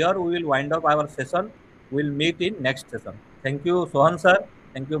now here we will wind up our session. We will meet in next session. Thank you, Sohan sir.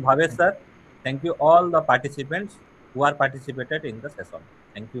 Thank you, Bhavesh sir. Thank you all the participants who are participated in the session.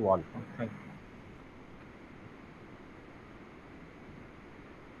 Thank you all. Thank you.